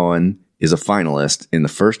Arkansan is a finalist in the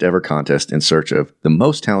first ever contest in search of the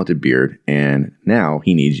most talented beard, and now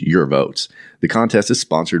he needs your votes. The contest is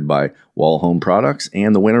sponsored by Wall Home Products,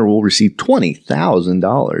 and the winner will receive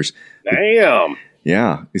 $20,000. Damn.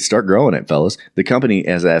 Yeah, start growing it, fellas. The company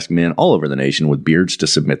has asked men all over the nation with beards to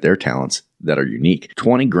submit their talents. that are unique.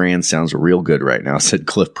 20 grand sounds real good right now, said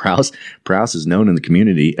Cliff Prowse. Prowse is known in the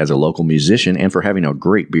community as a local musician and for having a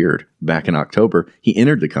great beard. Back in October, he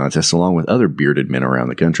entered the contest along with other bearded men around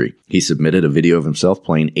the country. He submitted a video of himself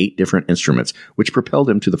playing 8 different instruments, which propelled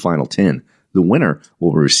him to the final 10. The winner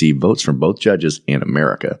will receive votes from both judges and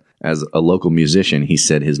America. As a local musician, he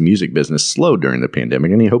said his music business slowed during the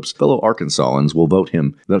pandemic, and he hopes fellow Arkansans will vote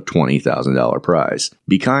him the $20,000 prize.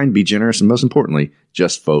 Be kind, be generous, and most importantly,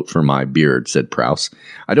 just vote for my beard, said Prowse.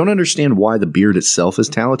 I don't understand why the beard itself is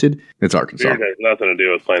talented. It's Arkansas. Beard has nothing to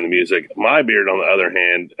do with playing the music. My beard, on the other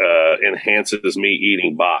hand, enhances me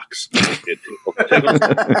eating box. It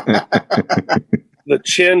the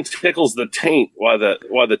chin tickles the taint while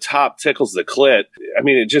the top tickles the clit. I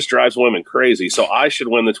mean, it just drives women crazy. So I should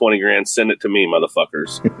win the 20 grand. Send it to me,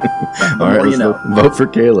 motherfuckers. All right, let's vote for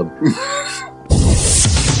Caleb.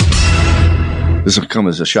 This will come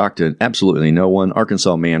as a shock to absolutely no one.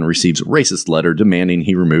 Arkansas man receives racist letter demanding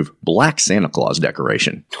he remove black Santa Claus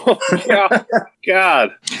decoration.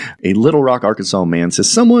 God. A Little Rock, Arkansas man says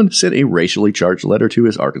someone sent a racially charged letter to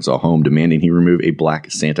his Arkansas home demanding he remove a black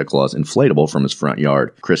Santa Claus inflatable from his front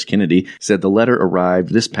yard. Chris Kennedy said the letter arrived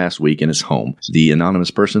this past week in his home. The anonymous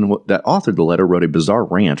person that authored the letter wrote a bizarre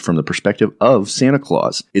rant from the perspective of Santa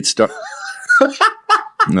Claus.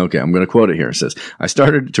 Okay, I'm going to quote it here. It says, I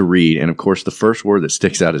started to read, and of course the first word that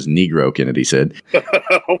sticks out is Negro, Kennedy said.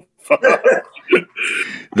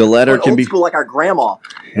 The letter can be... school like our grandma.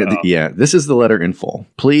 Yeah, this is the letter in full.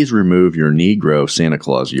 Please remove your Negro Santa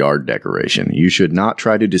Claus yard decoration. You should not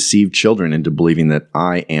try to deceive children into believing that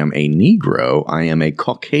I am a Negro. I am a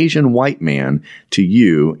Caucasian white man to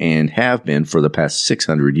you and have been for the past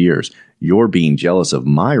 600 years. Your being jealous of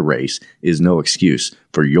my race is no excuse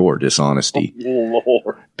for your dishonesty. Oh,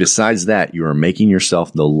 Lord. Besides that, you are making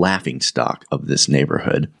yourself the laughingstock of this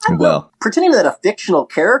neighborhood. Well, pretending that a fictional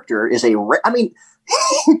character is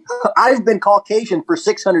I've been Caucasian for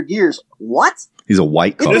 600 years. What? He's a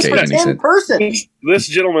white Caucasian. He said. Person. This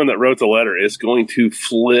gentleman that wrote the letter is going to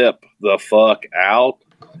flip the fuck out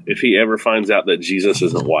if he ever finds out that Jesus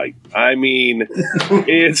isn't white. I mean,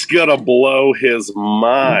 it's gonna blow his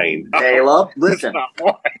mind. Caleb, listen.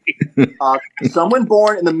 Someone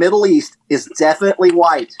born in the Middle East is definitely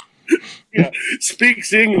white. Yeah,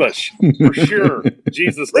 speaks English for sure.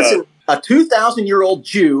 Jesus does. Listen, a 2,000-year-old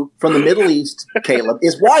Jew from the Middle East, Caleb,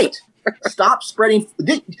 is white. Stop spreading.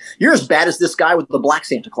 You're as bad as this guy with the black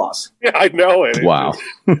Santa Claus. Yeah, I know it. Wow.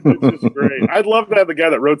 It's great. I'd love to have the guy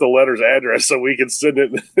that wrote the letter's address so we can send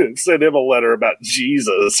him a letter about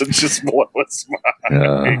Jesus and just blow his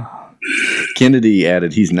mind. Kennedy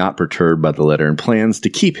added he's not perturbed by the letter and plans to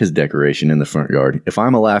keep his decoration in the front yard. If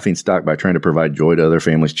I'm a laughingstock by trying to provide joy to other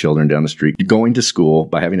families' children down the street going to school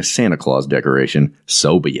by having a Santa Claus decoration,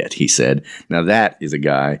 so be it, he said. Now that is a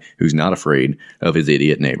guy who's not afraid of his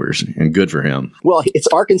idiot neighbors, and good for him. Well, it's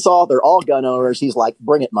Arkansas. They're all gun owners. He's like,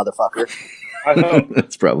 bring it, motherfucker.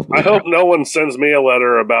 I hope no one sends me a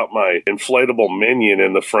letter about my inflatable minion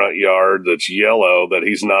in the front yard that's yellow, that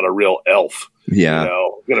he's not a real elf. Yeah.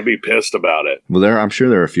 Going to be pissed about it. Well, I'm sure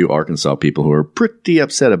there are a few Arkansas people who are pretty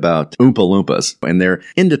upset about Oompa Loompas and their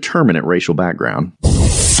indeterminate racial background.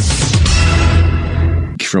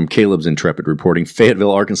 From Caleb's Intrepid reporting,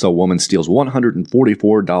 Fayetteville, Arkansas woman steals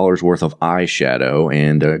 $144 worth of eyeshadow,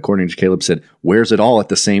 and according to Caleb, said, wears it all at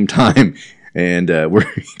the same time. And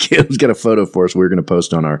Caleb's got a photo for us we're going to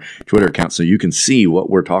post on our Twitter account so you can see what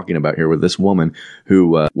we're talking about here with this woman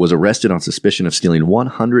who was arrested on suspicion of stealing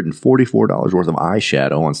 $144 worth of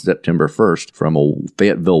eyeshadow on September 1st from a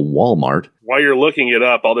Fayetteville Walmart. While you're looking it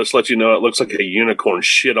up, I'll just let you know it looks like a unicorn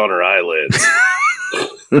shit on her eyelids.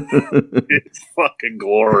 It's fucking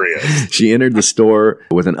glorious. She entered the store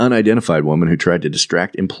with an unidentified woman who tried to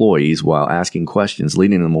distract employees while asking questions,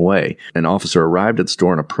 leading them away. An officer arrived at the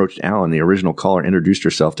store and approached Alan. The original caller introduced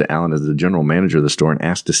herself to Alan as the general manager of the store and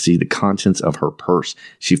asked to see the contents of her purse.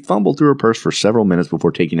 She fumbled through her purse for several minutes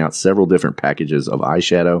before taking out several different packages of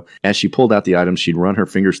eyeshadow. As she pulled out the items, she'd run her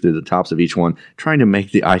fingers through the tops of each one, trying to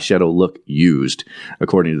make the eyeshadow look used.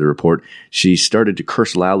 According to the report, she started to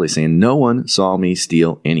curse loudly, saying, "No one saw me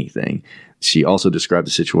steal anything." She also described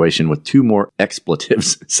the situation with 2 more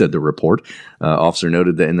expletives, said the report. Officer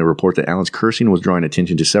noted that in the report that Alan's cursing was drawing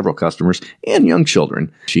attention to several customers and young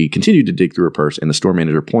children. She continued to dig through her purse, and the store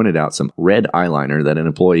manager pointed out some red eyeliner that an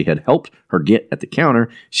employee had helped her get at the counter.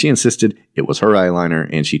 She insisted it was her eyeliner,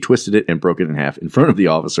 and she twisted it and broke it in half in front of the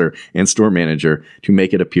officer and store manager to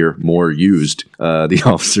make it appear more used. The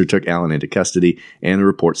officer took Alan into custody, and the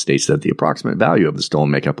report states that the approximate value of the stolen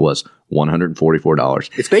makeup was $144.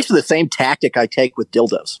 It's basically the same tactic I take with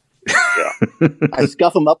dildos. Yeah. I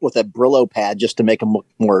scuff them up with a Brillo pad just to make them look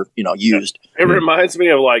more, used. It reminds me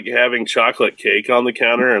of like having chocolate cake on the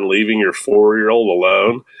counter and leaving your 4-year-old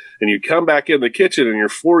alone. And you come back in the kitchen and your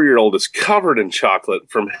 4-year-old is covered in chocolate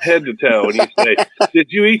from head to toe. And you say,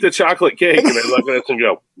 "Did you eat the chocolate cake?" And they look at us and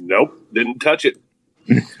go, "Nope, didn't touch it."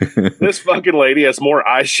 This fucking lady has more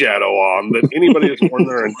eyeshadow on than anybody has worn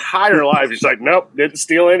their entire life. She's like, "Nope, didn't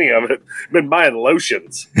steal any of it. Been buying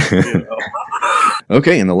lotions."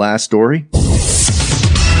 Okay, and the last story.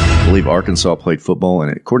 I believe Arkansas played football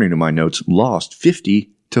and, according to my notes, lost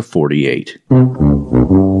 50-48.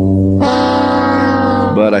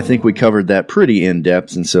 But I think we covered that pretty in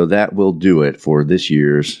depth, and so that will do it for this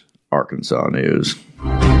year's Arkansas news.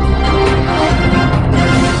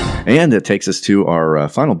 And it takes us to our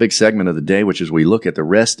final big segment of the day, which is we look at the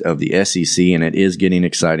rest of the SEC, and it is getting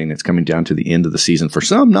exciting. It's coming down to the end of the season for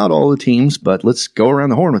some, not all the teams, but let's go around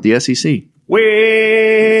the horn with the SEC. We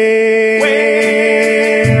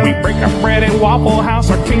break our bread at Waffle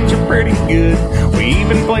House, our teams are pretty good. We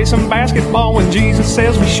even play some basketball when Jesus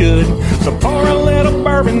says we should. So pour a little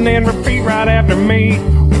bourbon and repeat right after me.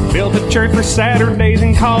 We built a church for Saturdays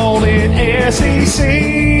and called it SEC.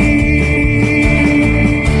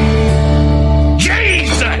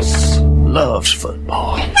 Jesus loves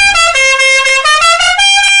football.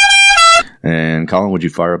 And Colin, would you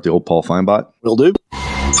fire up the old Paul Feinbot? Will do.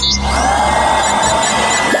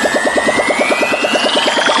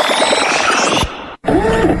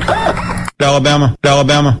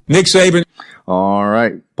 Alabama. Nick Saban. All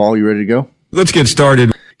right. Paul, you ready to go? Let's get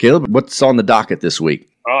started. Caleb, what's on the docket this week?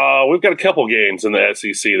 We've got a couple games in the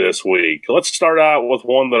SEC this week. Let's start out with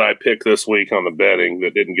one that I picked this week on the betting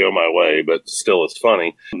that didn't go my way, but still is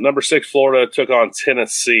funny. Number 6, Florida took on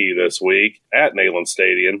Tennessee this week at Neyland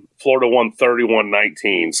Stadium. Florida won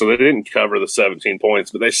 31-19, so they didn't cover the 17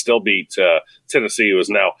 points, but they still beat Tennessee, who is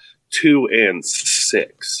now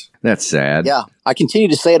 2-6. That's sad. Yeah, I continue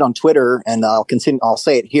to say it on Twitter, and I'll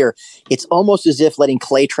say it here. It's almost as if letting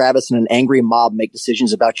Clay Travis and an angry mob make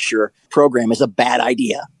decisions about your program is a bad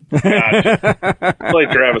idea. Clay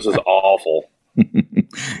Travis is awful.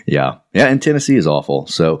 Yeah, and Tennessee is awful.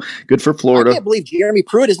 So good for Florida. I can't believe Jeremy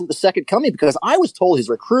Pruitt isn't the second coming, because I was told his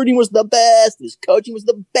recruiting was the best, his coaching was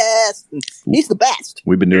the best, and he's the best.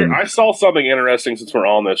 We've been doing. I saw something interesting since we're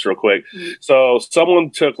on this real quick. So someone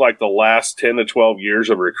took like the last 10 to 12 years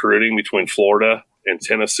of recruiting between Florida and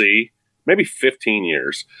Tennessee, maybe 15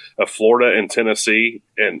 years of Florida and Tennessee,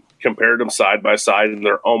 and compared them side by side, and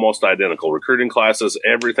they're almost identical. Recruiting classes,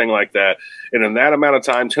 everything like that. And in that amount of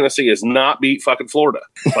time, Tennessee has not beat fucking Florida.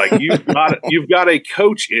 Like, you've got a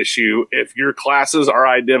coach issue if your classes are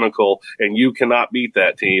identical and you cannot beat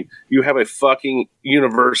that team. You have a fucking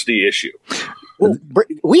university issue. Well,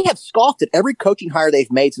 we have scoffed at every coaching hire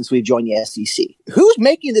they've made since we've joined the SEC. Who's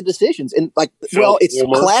making the decisions? And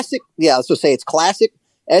it's classic. Yeah, let's just say it's classic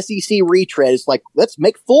SEC retread. It's like, let's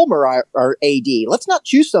make Fulmer our AD. Let's not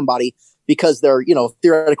choose somebody because they're,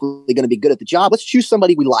 theoretically going to be good at the job. Let's choose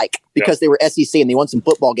somebody we like because they were SEC and they won some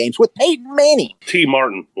football games with Peyton Manning. T.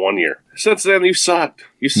 Martin, 1 year. Since then, you sucked.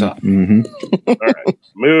 You sucked. Mm-hmm. All right.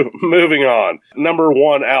 Moving on. Number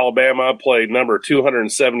 1, Alabama played number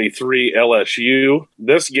 273, LSU.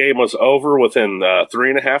 This game was over within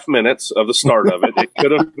 3.5 minutes of the start of it. It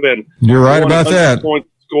could have been. You're right about that. Points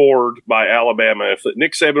scored by Alabama. If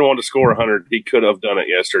Nick Saban wanted to score 100, he could have done it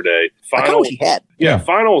yesterday. Final, he had. Yeah,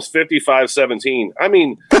 final was 55-17. I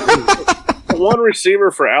mean, one receiver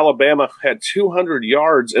for Alabama had 200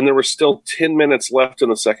 yards, and there was still 10 minutes left in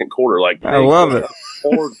the second quarter. Like, I love it.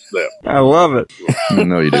 I love it. I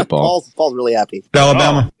know you do, Paul. Paul's really happy.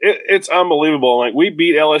 Alabama. It's unbelievable. Like, we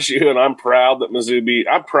beat LSU, and I'm proud that Mizzou beat.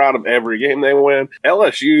 I'm proud of every game they win.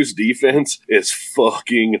 LSU's defense is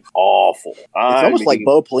fucking awful. It's almost like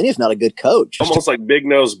Bo Pelini's not a good coach. Almost like Big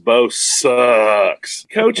Nose Bo sucks.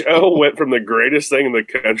 Coach O went from the greatest thing in the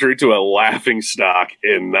country to a laughing stock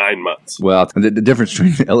in 9 months. Well, the difference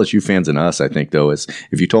between LSU fans and us, I think, though, is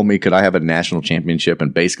if you told me could I have a national championship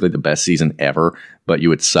and basically the best season ever, but you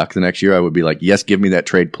would suck the next year, I would be like, yes, give me that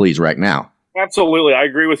trade, please, right now. Absolutely. I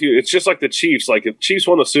agree with you. It's just like the Chiefs. Like, if Chiefs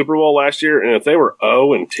won the Super Bowl last year, and if they were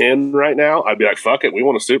 0-10 right now, I'd be like, fuck it. We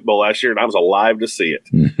won a Super Bowl last year, and I was alive to see it.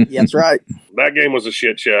 Yeah, that's right. That game was a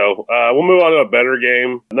shit show. We'll move on to a better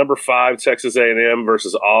game. Number 5, Texas A&M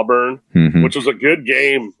versus Auburn, which was a good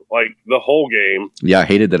game, like the whole game. Yeah, I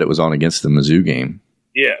hated that it was on against the Mizzou game.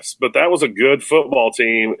 Yes, but that was a good football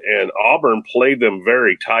team, and Auburn played them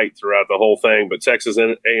very tight throughout the whole thing, but Texas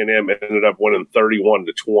A&M ended up winning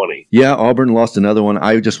 31-20. Yeah, Auburn lost another one.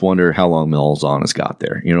 I just wonder how long Malzahn has got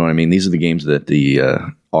there. You know what I mean? These are the games that the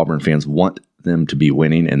Auburn fans want them to be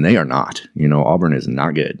winning, and they are not. Auburn is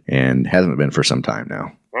not good and hasn't been for some time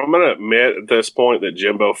now. I'm going to admit at this point that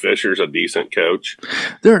Jimbo Fisher's a decent coach.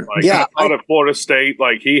 Yeah, I thought at Florida State,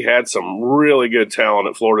 he had some really good talent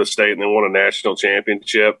at Florida State and then won a national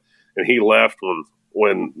championship, and he left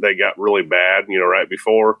when they got really bad, right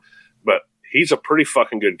before. But he's a pretty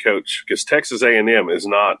fucking good coach because Texas A&M is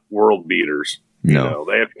not world beaters. No.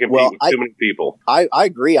 They have to compete with too many people. I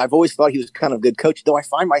agree. I've always thought he was kind of a good coach, though I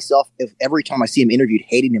find myself, every time I see him interviewed,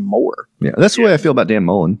 hating him more. Yeah, that's the way I feel about Dan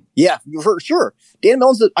Mullen. Yeah, for sure.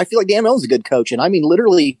 I feel like Dan Mullen's a good coach. And I mean,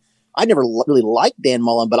 literally, I never really liked Dan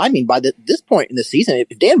Mullen, but I mean, by this point in the season,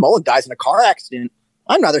 if Dan Mullen dies in a car accident,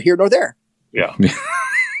 I'm neither here nor there. Yeah.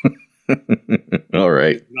 All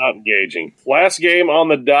right. Not engaging. Last game on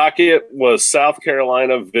the docket was South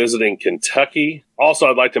Carolina visiting Kentucky. Also,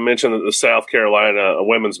 I'd like to mention that the South Carolina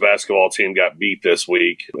women's basketball team got beat this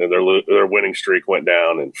week, and their winning streak went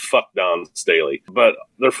down, and fuck Don Staley. But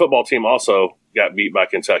their football team also got beat by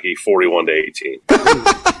Kentucky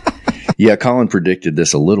 41-18. Yeah, Colin predicted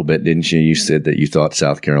this a little bit, didn't you? You said that you thought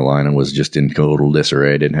South Carolina was just in total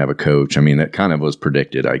disarray, didn't have a coach. I mean, that kind of was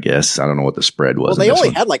predicted, I guess. I don't know what the spread was. Well, they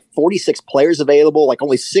only had 46 players available,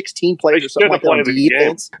 only 16 players or something like that on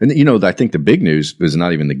defense. And, I think the big news is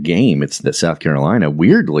not even the game. It's that South Carolina,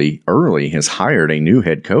 weirdly, early has hired a new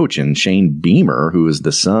head coach in Shane Beamer, who is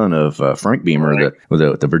the son of Frank Beamer,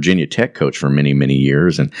 the Virginia Tech coach for many, many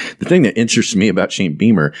years. And the thing that interests me about Shane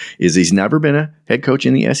Beamer is he's never been a head coach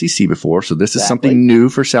in the SEC before. So this is something new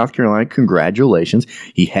for South Carolina. Congratulations.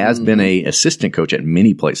 He has been a assistant coach at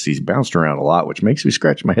many places. He's bounced around a lot, which makes me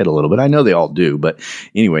scratch my head a little bit. I know they all do. But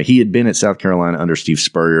anyway, he had been at South Carolina under Steve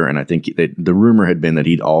Spurrier, and I think the rumor had been that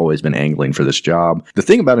he'd always been angling for this job. The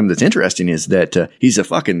thing about him that's interesting is that he's a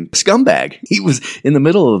fucking scumbag. He was in the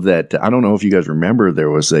middle of that. I don't know if you guys remember, there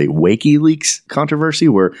was a WikiLeaks controversy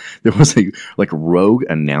where there was a rogue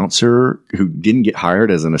announcer who didn't get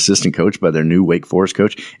hired as an assistant coach by their new Wake Forest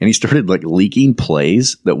coach, and he started leaking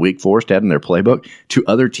plays that Wake Forest had in their playbook to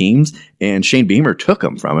other teams, and Shane Beamer took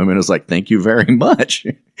them from him and was like, thank you very much.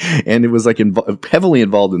 And it was heavily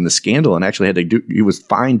involved in the scandal, and actually he was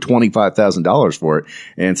fined $25,000 for it.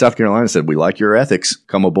 And South Carolina said, we like your ethics,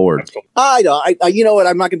 come aboard. I know. You know what?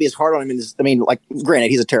 I'm not going to be as hard on him. Granted,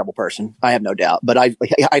 he's a terrible person. I have no doubt. But I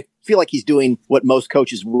feel like he's doing what most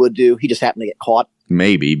coaches would do. He just happened to get caught.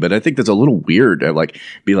 Maybe, but I think that's a little weird to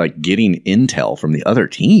be getting intel from the other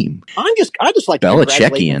team. I just like to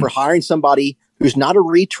congratulate him for hiring somebody who's not a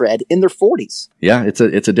retread in their 40s. Yeah, it's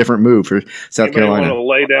a different move for South Carolina. Want to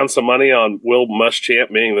lay down some money on Will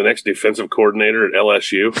Muschamp being the next defensive coordinator at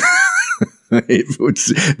LSU?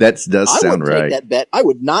 That does sound right. Take that bet. I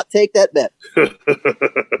would not take that bet.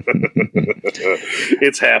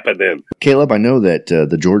 It's happening. Caleb, I know that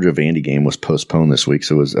the Georgia Vandy game was postponed this week.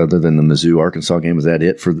 So other than the Mizzou Arkansas game, was that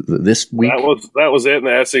it for this week? That was it in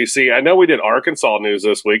the SEC. I know we did Arkansas news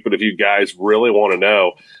this week, but if you guys really want to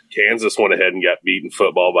know, Kansas went ahead and got beaten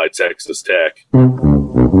football by Texas Tech.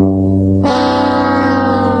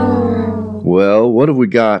 Well, what have we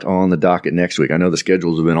got on the docket next week? I know the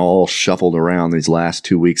schedules have been all shuffled around these last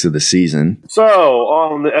 2 weeks of the season. So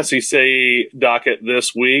on the SEC docket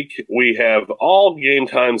this week, we have all game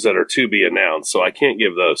times that are to be announced. So I can't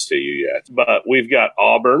give those to you yet. But we've got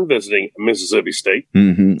Auburn visiting Mississippi State.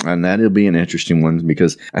 Mm-hmm. And that'll be an interesting one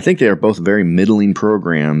because I think they are both very middling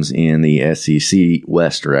programs in the SEC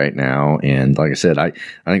West right now. And like I said, I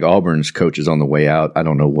think Auburn's coach is on the way out. I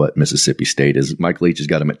don't know what Mississippi State is. Mike Leach has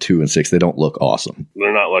got them at 2-6. They don't look awesome.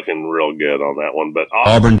 They're not looking real good on that one, but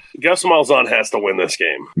Auburn. Gus Malzahn has to win this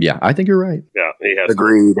game. Yeah, I think you're right. Yeah, he has.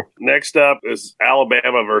 Agreed. Next up is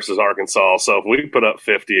Alabama versus Arkansas. So if we put up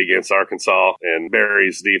 50 against Arkansas and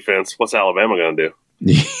Barry's defense, what's Alabama going to do?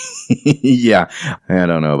 Yeah, I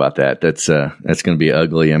don't know about that. That's going to be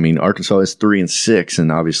ugly. I mean, Arkansas is 3-6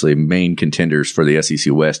 and obviously main contenders for the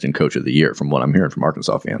SEC West and Coach of the Year from what I'm hearing from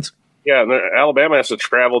Arkansas fans. Yeah, Alabama has to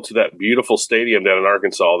travel to that beautiful stadium down in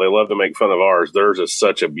Arkansas. They love to make fun of ours. Theirs is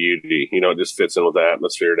such a beauty. It just fits in with the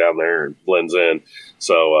atmosphere down there and blends in.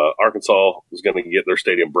 So Arkansas is going to get their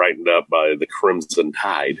stadium brightened up by the Crimson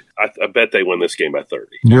Tide. I bet they win this game by 30.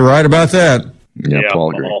 You're right about that. Yeah,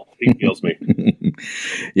 Paul agrees. He kills me.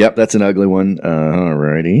 Yep, that's an ugly one. All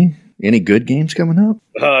righty. Any good games coming up?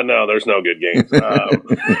 No, there's no good games.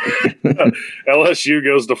 LSU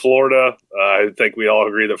goes to Florida. I think we all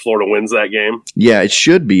agree that Florida wins that game. Yeah, it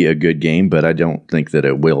should be a good game, but I don't think that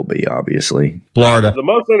it will be, obviously. Florida.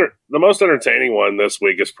 The most entertaining one this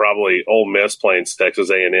week is probably Ole Miss playing Texas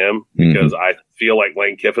A&M because I feel like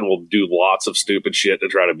Lane Kiffin will do lots of stupid shit to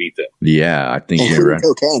try to beat them. Yeah, I think you're right.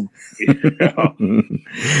 Cocaine.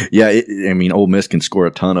 Yeah, I mean, Ole Miss can score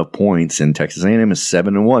a ton of points, and Texas A&M is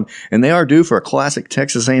 7-1, and they are due for a classic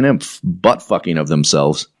Texas A&M butt fucking of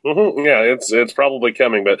themselves. Mm-hmm. Yeah, it's probably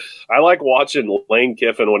coming, but I like watching Lane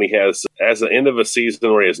Kiffin when he has the end of a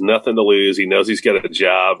season where he has nothing to lose. He knows he's got a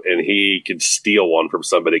job, and he can steal one from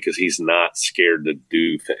somebody because he's not scared to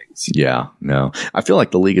do things. Yeah, no, I feel like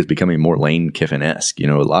the league is becoming more Lane Kiffin-esque. You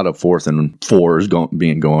know, a lot of 4th and 4s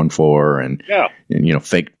being gone for, and you know,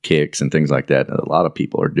 fake kicks and things like that. A lot of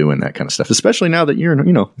people are doing that kind of stuff, especially now that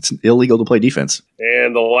it's illegal to play defense.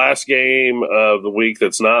 And the last game of the week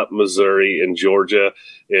that's not Missouri and Georgia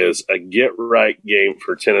is a get-right game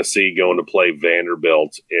for Tennessee going to play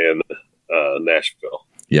Vanderbilt in Nashville.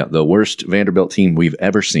 Yeah, the worst Vanderbilt team we've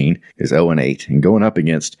ever seen is 0-8, and going up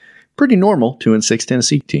against pretty normal 2-6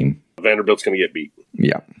 Tennessee team. Vanderbilt's going to get beat.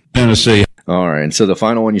 Yeah. Tennessee. All right, and so the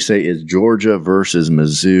final one you say is Georgia versus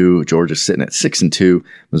Mizzou. Georgia's sitting at 6-2.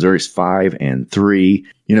 Missouri's 5-3.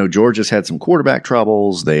 You know, Georgia's had some quarterback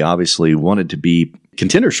troubles. They obviously wanted to be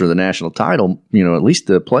contenders for the national title, you know, at least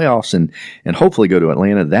the playoffs, and hopefully go to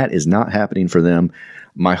Atlanta. That is not happening for them.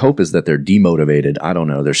 My hope is that they're demotivated. I don't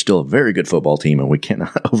know. They're still a very good football team, and we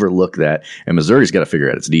cannot overlook that. And Missouri's got to figure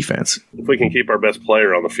out its defense. If we can keep our best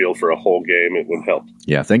player on the field for a whole game, it would help.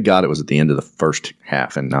 Yeah, thank God it was at the end of the first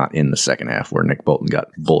half and not in the second half where Nick Bolton got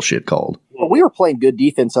bullshit called. Well, we were playing good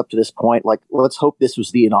defense up to this point. Like, let's hope this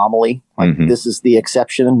was the anomaly. Like, this is the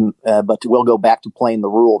exception, but we'll go back to playing the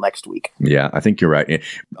rule next week. Yeah, I think you're right.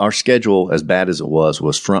 Our schedule, as bad as it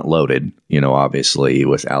was front-loaded, you know, obviously,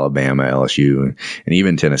 with Alabama, LSU, and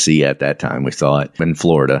even Tennessee at that time, we thought, and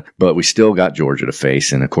Florida. But we still got Georgia to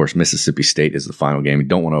face, and, of course, Mississippi State is the final game. We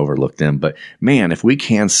don't want to overlook them. But, man, if we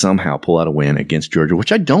can somehow pull out a win against Georgia,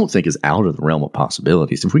 which I don't think is out of the realm of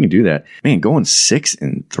possibilities, if we can do that, man, going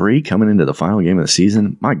 6-3 coming into the final game of the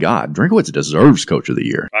season, my God, Drinkwitz deserves Coach of the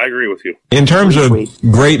Year. I agree with you. In terms of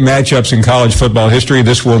great matchups in college football history,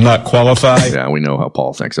 this will not qualify. Yeah, we know how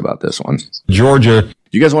Paul thinks about this one. Georgia.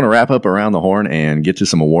 Do you guys want to wrap up around the horn and get to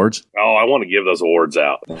some awards? Oh, I want to give those awards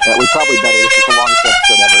out. We probably better. This is the longest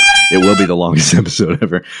episode ever. It will be the longest episode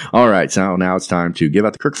ever. All right, so now it's time to give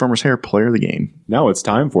out the Kirk Farmer's Hair Player of the Game. Now it's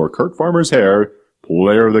time for Kirk Farmer's Hair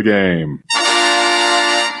Player of the Game.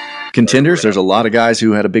 Contenders, there's a lot of guys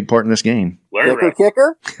who had a big part in this game.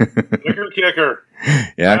 Kicker? Kicker.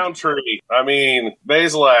 Yeah. Roundtree. I mean,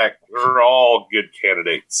 Bazelak. They're all good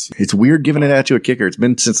candidates. It's weird giving it out to a kicker. It's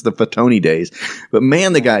been since the Fatoni days. But,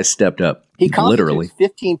 man, the guy stepped up. He literally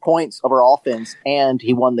 15 points of our offense, and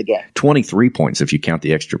he won the game. 23 points if you count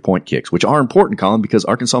the extra point kicks, which are important, Colin, because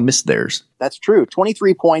Arkansas missed theirs. That's true.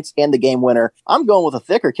 23 points and the game winner. I'm going with a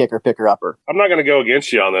thicker kicker picker-upper. I'm not going to go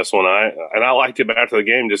against you on this one. I liked him after the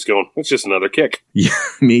game just going, it's just another kick. Yeah,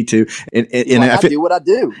 me too. And I do what I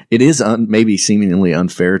do. It is maybe seemingly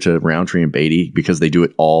unfair to Roundtree and Beatty because they do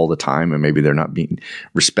it all the time, and maybe they're not being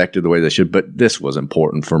respected the way they should. But this was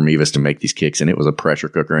important for Mevis to make these kicks, and it was a pressure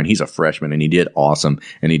cooker, and he's a freshman, and he did awesome,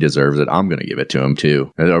 and he deserves it. I'm going to give it to him,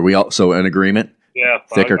 too. Are we also in agreement? Yeah.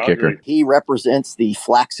 Thicker kicker. Agree. He represents the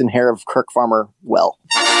flaxen hair of Kirk Farmer well.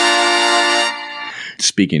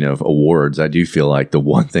 Speaking of awards, I do feel like the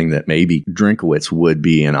one thing that maybe Drinkwitz would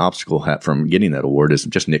be an obstacle from getting that award is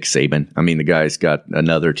just Nick Saban. I mean, the guy's got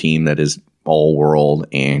another team that is all world,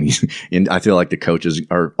 and I feel like the coaches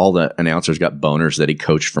or all the announcers got boners that he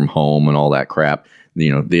coached from home and all that crap. You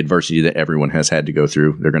know, the adversity that everyone has had to go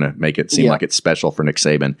through, they're going to make it seem like it's special for Nick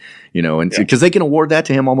Saban, you know, and because they can award that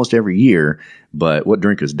to him almost every year. But what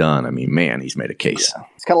Drink has done, I mean, man, he's made a case. Yeah.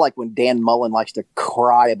 It's kind of like when Dan Mullen likes to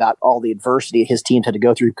cry about all the adversity his teams had to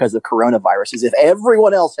go through because of coronavirus, as if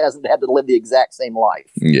everyone else hasn't had to live the exact same life.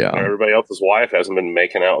 Yeah. Everybody else's wife hasn't been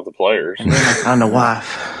making out with the players. I'm the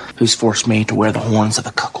wife who's forced me to wear the horns of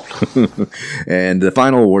a cuckold. And the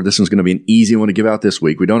final award, this one's going to be an easy one to give out this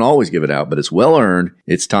week. We don't always give it out, but it's well earned.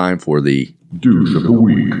 It's time for the Douche of the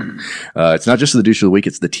Week. It's not just the Douche of the Week,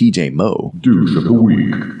 it's the TJ Moe Douche of the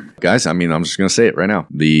Week. Guys, I mean, I'm just going to say it right now.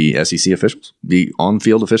 The SEC officials, the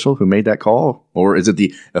on-field official who made that call, or is it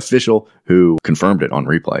the official who confirmed it on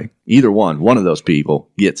replay? Either one of those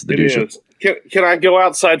people gets the douche. Can I go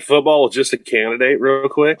outside football with just a candidate real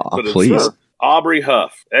quick? Please. Aubrey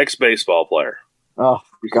Huff, ex-baseball player. Oh,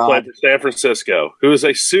 God. Played for San Francisco, who is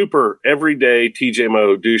a super everyday TJ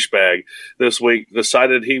Moe douchebag this week,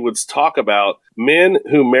 decided he would talk about men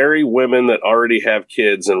who marry women that already have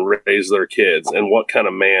kids and raise their kids and what kind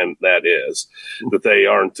of man that is, that they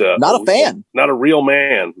aren't. Not a fan. Not a real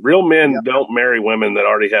man. Real men don't marry women that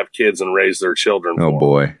already have kids and raise their children. Oh,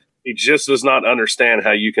 boy. He just does not understand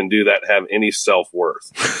how you can do that, have any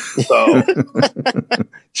self-worth. So,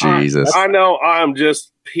 Jesus. I know I'm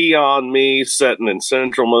just peon me sitting in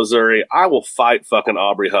central Missouri. I will fight fucking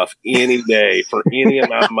Aubrey Huff any day for any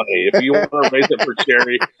amount of money. If you want to raise it for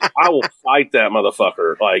charity, I will fight that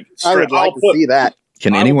motherfucker. Like, I would like to see that.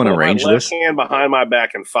 Can anyone arrange my this? left hand behind my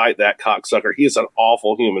back and fight that cocksucker. He is an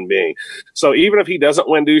awful human being. So even if he doesn't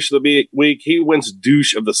win douche of the week, he wins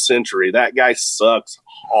douche of the century. That guy sucks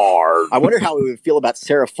hard. I wonder how we would feel about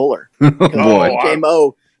Sarah Fuller. Oh,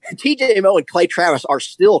 boy. TJ Moe and Clay Travis are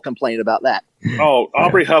still complaining about that. Oh,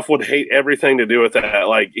 Aubrey Huff would hate everything to do with that.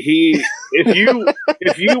 Like if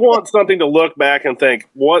you want something to look back and think,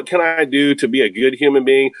 what can I do to be a good human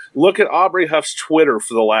being? Look at Aubrey Huff's Twitter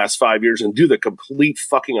for the last 5 years and do the complete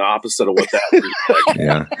fucking opposite of what that is.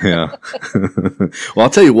 Yeah. Well,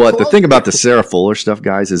 I'll tell you what, the thing about the Sarah Fuller stuff,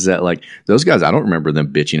 guys, is that like those guys, I don't remember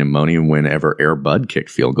them bitching and moaning whenever Air Bud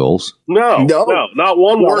kicked field goals. No, not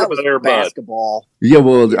one word about Air Bud. Basketball. Yeah,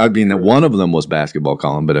 well, I mean, one of them was basketball,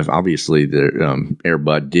 Colin, but if obviously the Air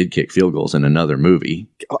Bud did kick field goals in another movie.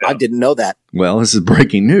 I didn't know that. Well, this is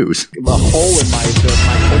breaking news. A hole in my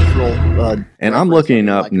cultural. And I'm looking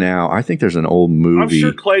up now. I think there's an old movie. I'm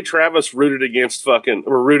sure Clay Travis rooted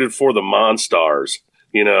for the Monstars.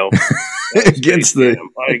 You know, against the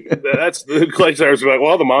that's the Clay Travis. Like,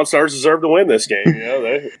 well, the Monstars deserve to win this game. You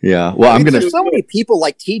know, yeah. Well, there's so many people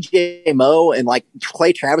like TJ Moe and like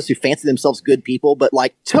Clay Travis who fancy themselves good people, but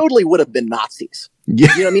like totally would have been Nazis.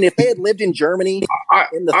 Yeah. You know what I mean? If they had lived in Germany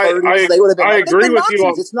in the 30s, they would have been. I agree with Nazis.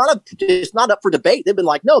 you. It's not up for debate. They've been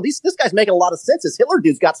like, no, this guy's making a lot of sense. This Hitler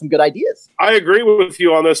dude's got some good ideas. I agree with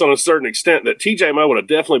you on this on a certain extent that TJ Moe would have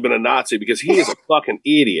definitely been a Nazi because he is a fucking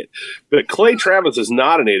idiot. But Clay Travis is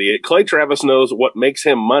not an idiot. Clay Travis knows what makes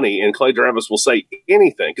him money, and Clay Travis will say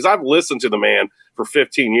anything. Because I've listened to the man for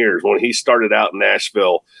 15 years when he started out in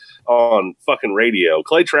Nashville on fucking radio.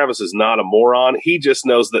 Clay Travis is not a moron. He just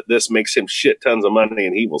knows that this makes him shit tons of money,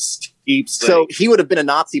 and he will keep saying. So he would have been a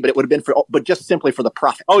Nazi, but it would have been but just simply for the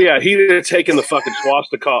profit. Oh yeah, he'd have taken the fucking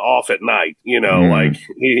swastika off at night. You know, like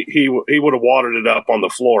he would have watered it up on the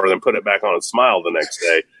floor and then put it back on and smiled the next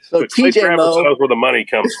day. So but Clay TJ Travis Moe knows where the money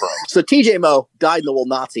comes from. So TJ Moe died in the old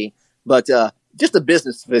Nazi, but just a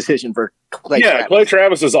business decision for Clay Travis. Clay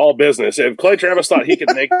Travis is all business. If Clay Travis thought he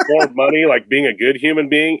could make more money, like being a good human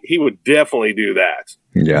being, he would definitely do that.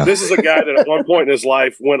 Yeah. This is a guy that at one point in his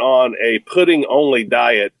life went on a pudding-only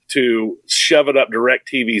diet to shove it up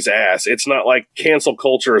DirecTV's ass. It's not like cancel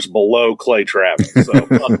culture is below Clay Travis. So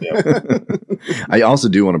fuck him. I also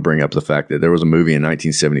do want to bring up the fact that there was a movie in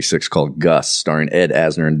 1976 called Gus, starring Ed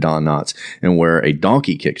Asner and Don Knotts, and where a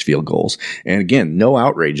donkey kicked field goals. And again, no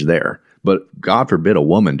outrage there. But God forbid a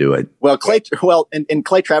woman do it. Well, in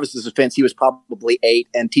Clay Travis's defense, he was probably 8,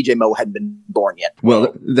 and TJ Moe hadn't been born yet.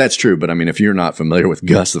 Well, that's true. But I mean, if you're not familiar with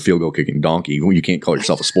Gus, the field goal kicking donkey, you can't call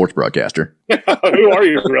yourself a sports broadcaster. Who are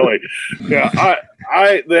you really? Yeah,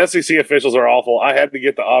 the SEC officials are awful. I had to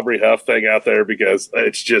get the Aubrey Huff thing out there because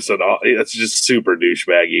it's just super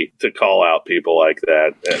douchebaggy to call out people like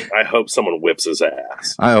that. And I hope someone whips his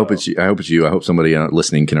ass. I hope it's you. I hope somebody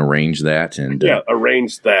listening can arrange that. And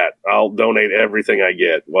arrange that. I'll donate everything I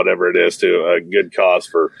get, whatever it is, to a good cause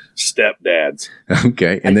for stepdads.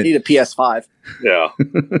 Okay, and I need a PS5. Yeah.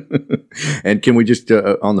 And can we just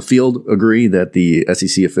on the field agree that the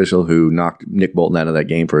SEC official who knocked Nick Bolton out of that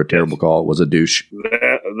game for a terrible call was a douche?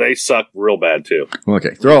 They suck real bad too.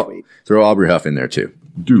 Okay, throw Aubrey Huff in there too.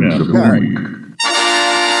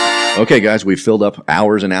 Okay, guys, we've filled up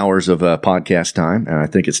hours and hours of podcast time, and I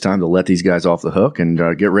think it's time to let these guys off the hook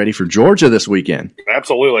and get ready for Georgia this weekend.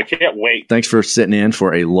 Absolutely. Can't wait. Thanks for sitting in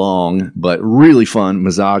for a long but really fun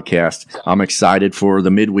Mizzou-cast. I'm excited for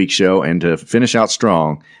the midweek show and to finish out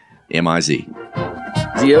strong, MIZ.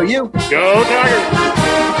 ZOU. Go Tigers!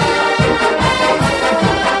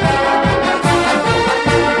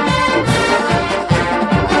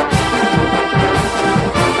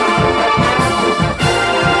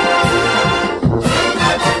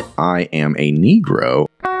 I am a Negro.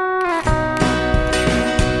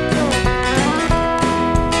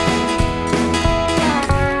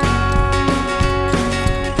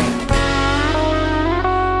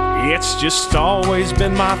 It's just always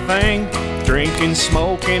been my thing. Drinking,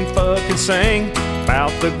 smoking, fucking sing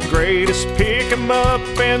about the greatest, pick 'em up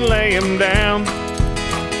and lay 'em down.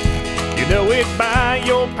 You know it by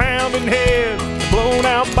your pounding head. The blown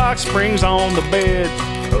out box springs on the bed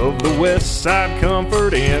of the West Side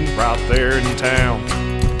Comfort Inn right there in town.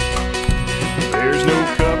 There's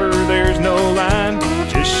no cover, there's no line,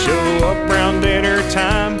 just show up round dinner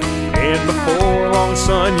time, and before long,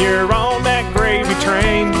 son, you're on that gravy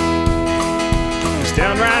train. It's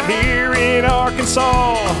down right here in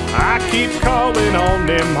Arkansas, I keep calling on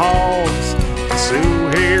them hogs. Sue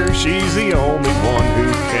here, she's the only one who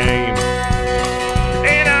came.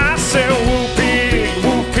 And I said, woo pig,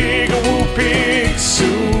 Sue.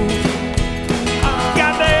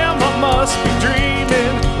 Goddamn, I must be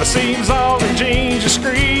dreaming. The seams all in jeans are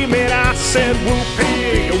screaming. I said, woo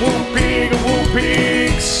pig,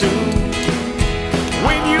 Sue.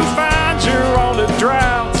 When you find you're on a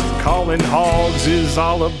drought, calling hogs is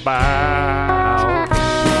all about.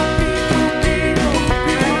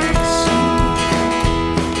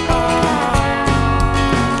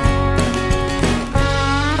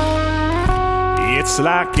 It's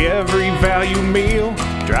like every value meal,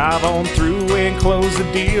 drive on through and close the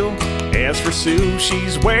deal. As for Sue,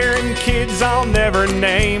 she's wearing kids I'll never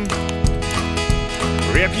name.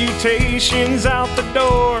 Reputation's out the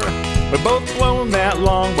door, we're both blown that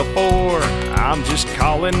long before. I'm just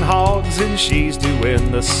calling hogs and she's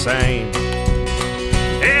doing the same.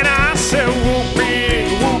 And I said, woo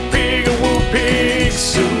pig,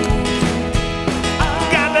 Sue.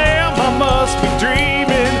 Goddamn, I must be dreaming.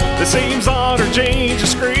 The seams on her jeans are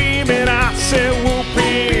screaming. I said, woo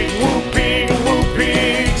pig,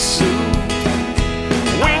 Sue.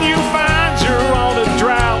 When you find you're on a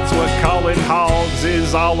drought, what calling hogs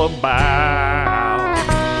is all about.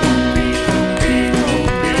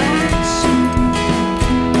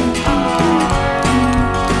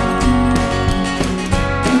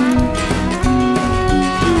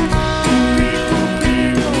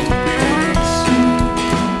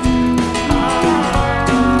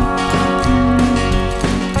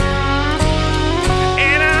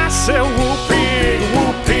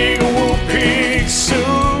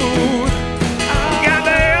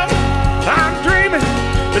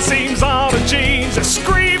 Seams on the jeans are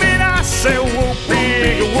screaming. I say, woo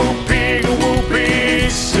pig,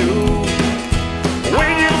 Sue.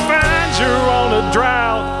 When you find you're on a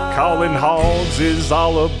drought, calling hogs is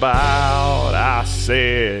all about. I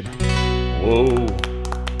said, whoa,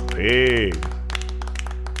 pig.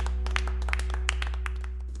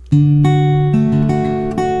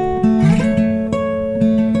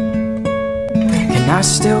 Can I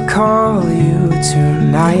still call you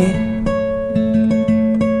tonight?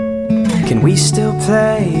 Can we still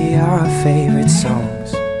play our favorite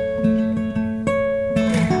songs?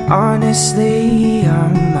 Honestly,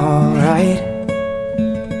 I'm alright.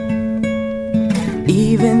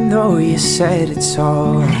 Even though you said it's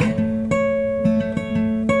all wrong.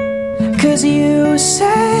 'Cause you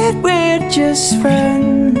said we're just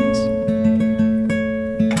friends,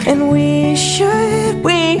 and we should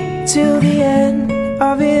wait till the end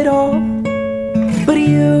of it all. But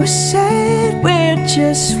you said we're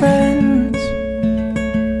just friends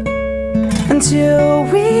until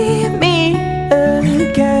we meet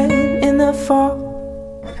again in the fall.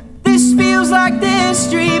 This feels like the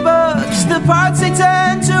history books, the parts they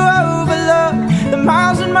tend to overlook, the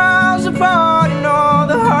miles and miles apart and all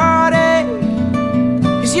the heartache.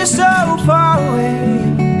 'Cause you're so far away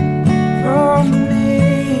from me.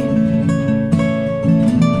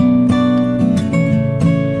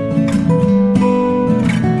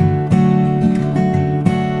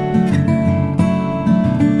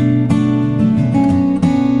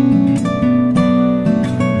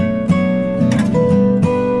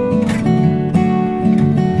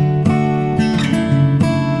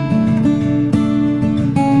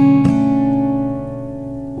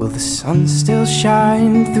 Sun still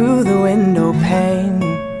shine through the window pane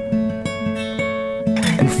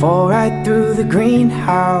and fall right through the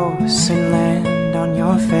greenhouse and land on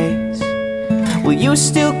your face. Will you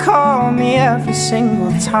still call me every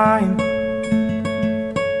single time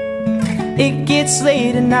it gets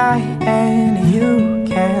late at night and you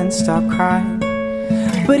can't stop crying?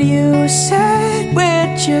 But you said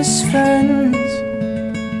we're just friends,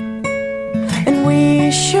 and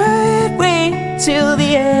we should wait till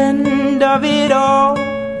the end of it all.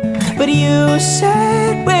 But you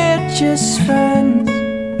said we're just friends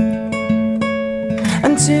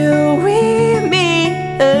until we meet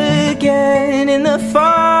again in the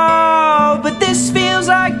fall. But this feels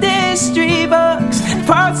like the history books,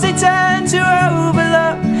 parts they tend to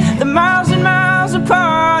overlook, the miles and miles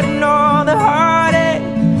apart and all the heartache.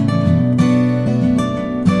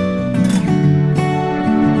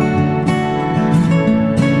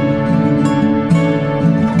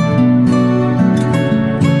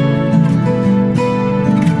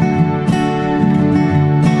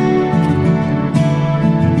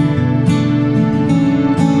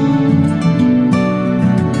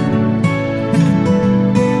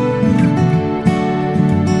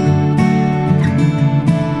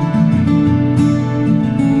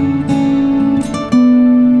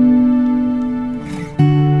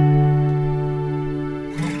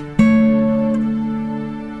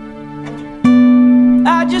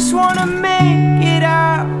 I just wanna make it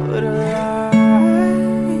out alive.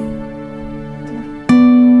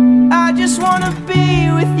 I just wanna be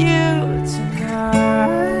with you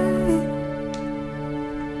tonight.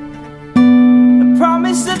 I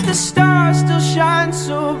promise that the stars still shine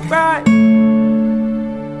so bright.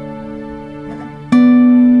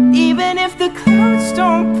 Even if the clouds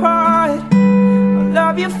don't part, I'll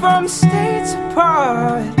love you from states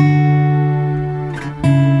apart.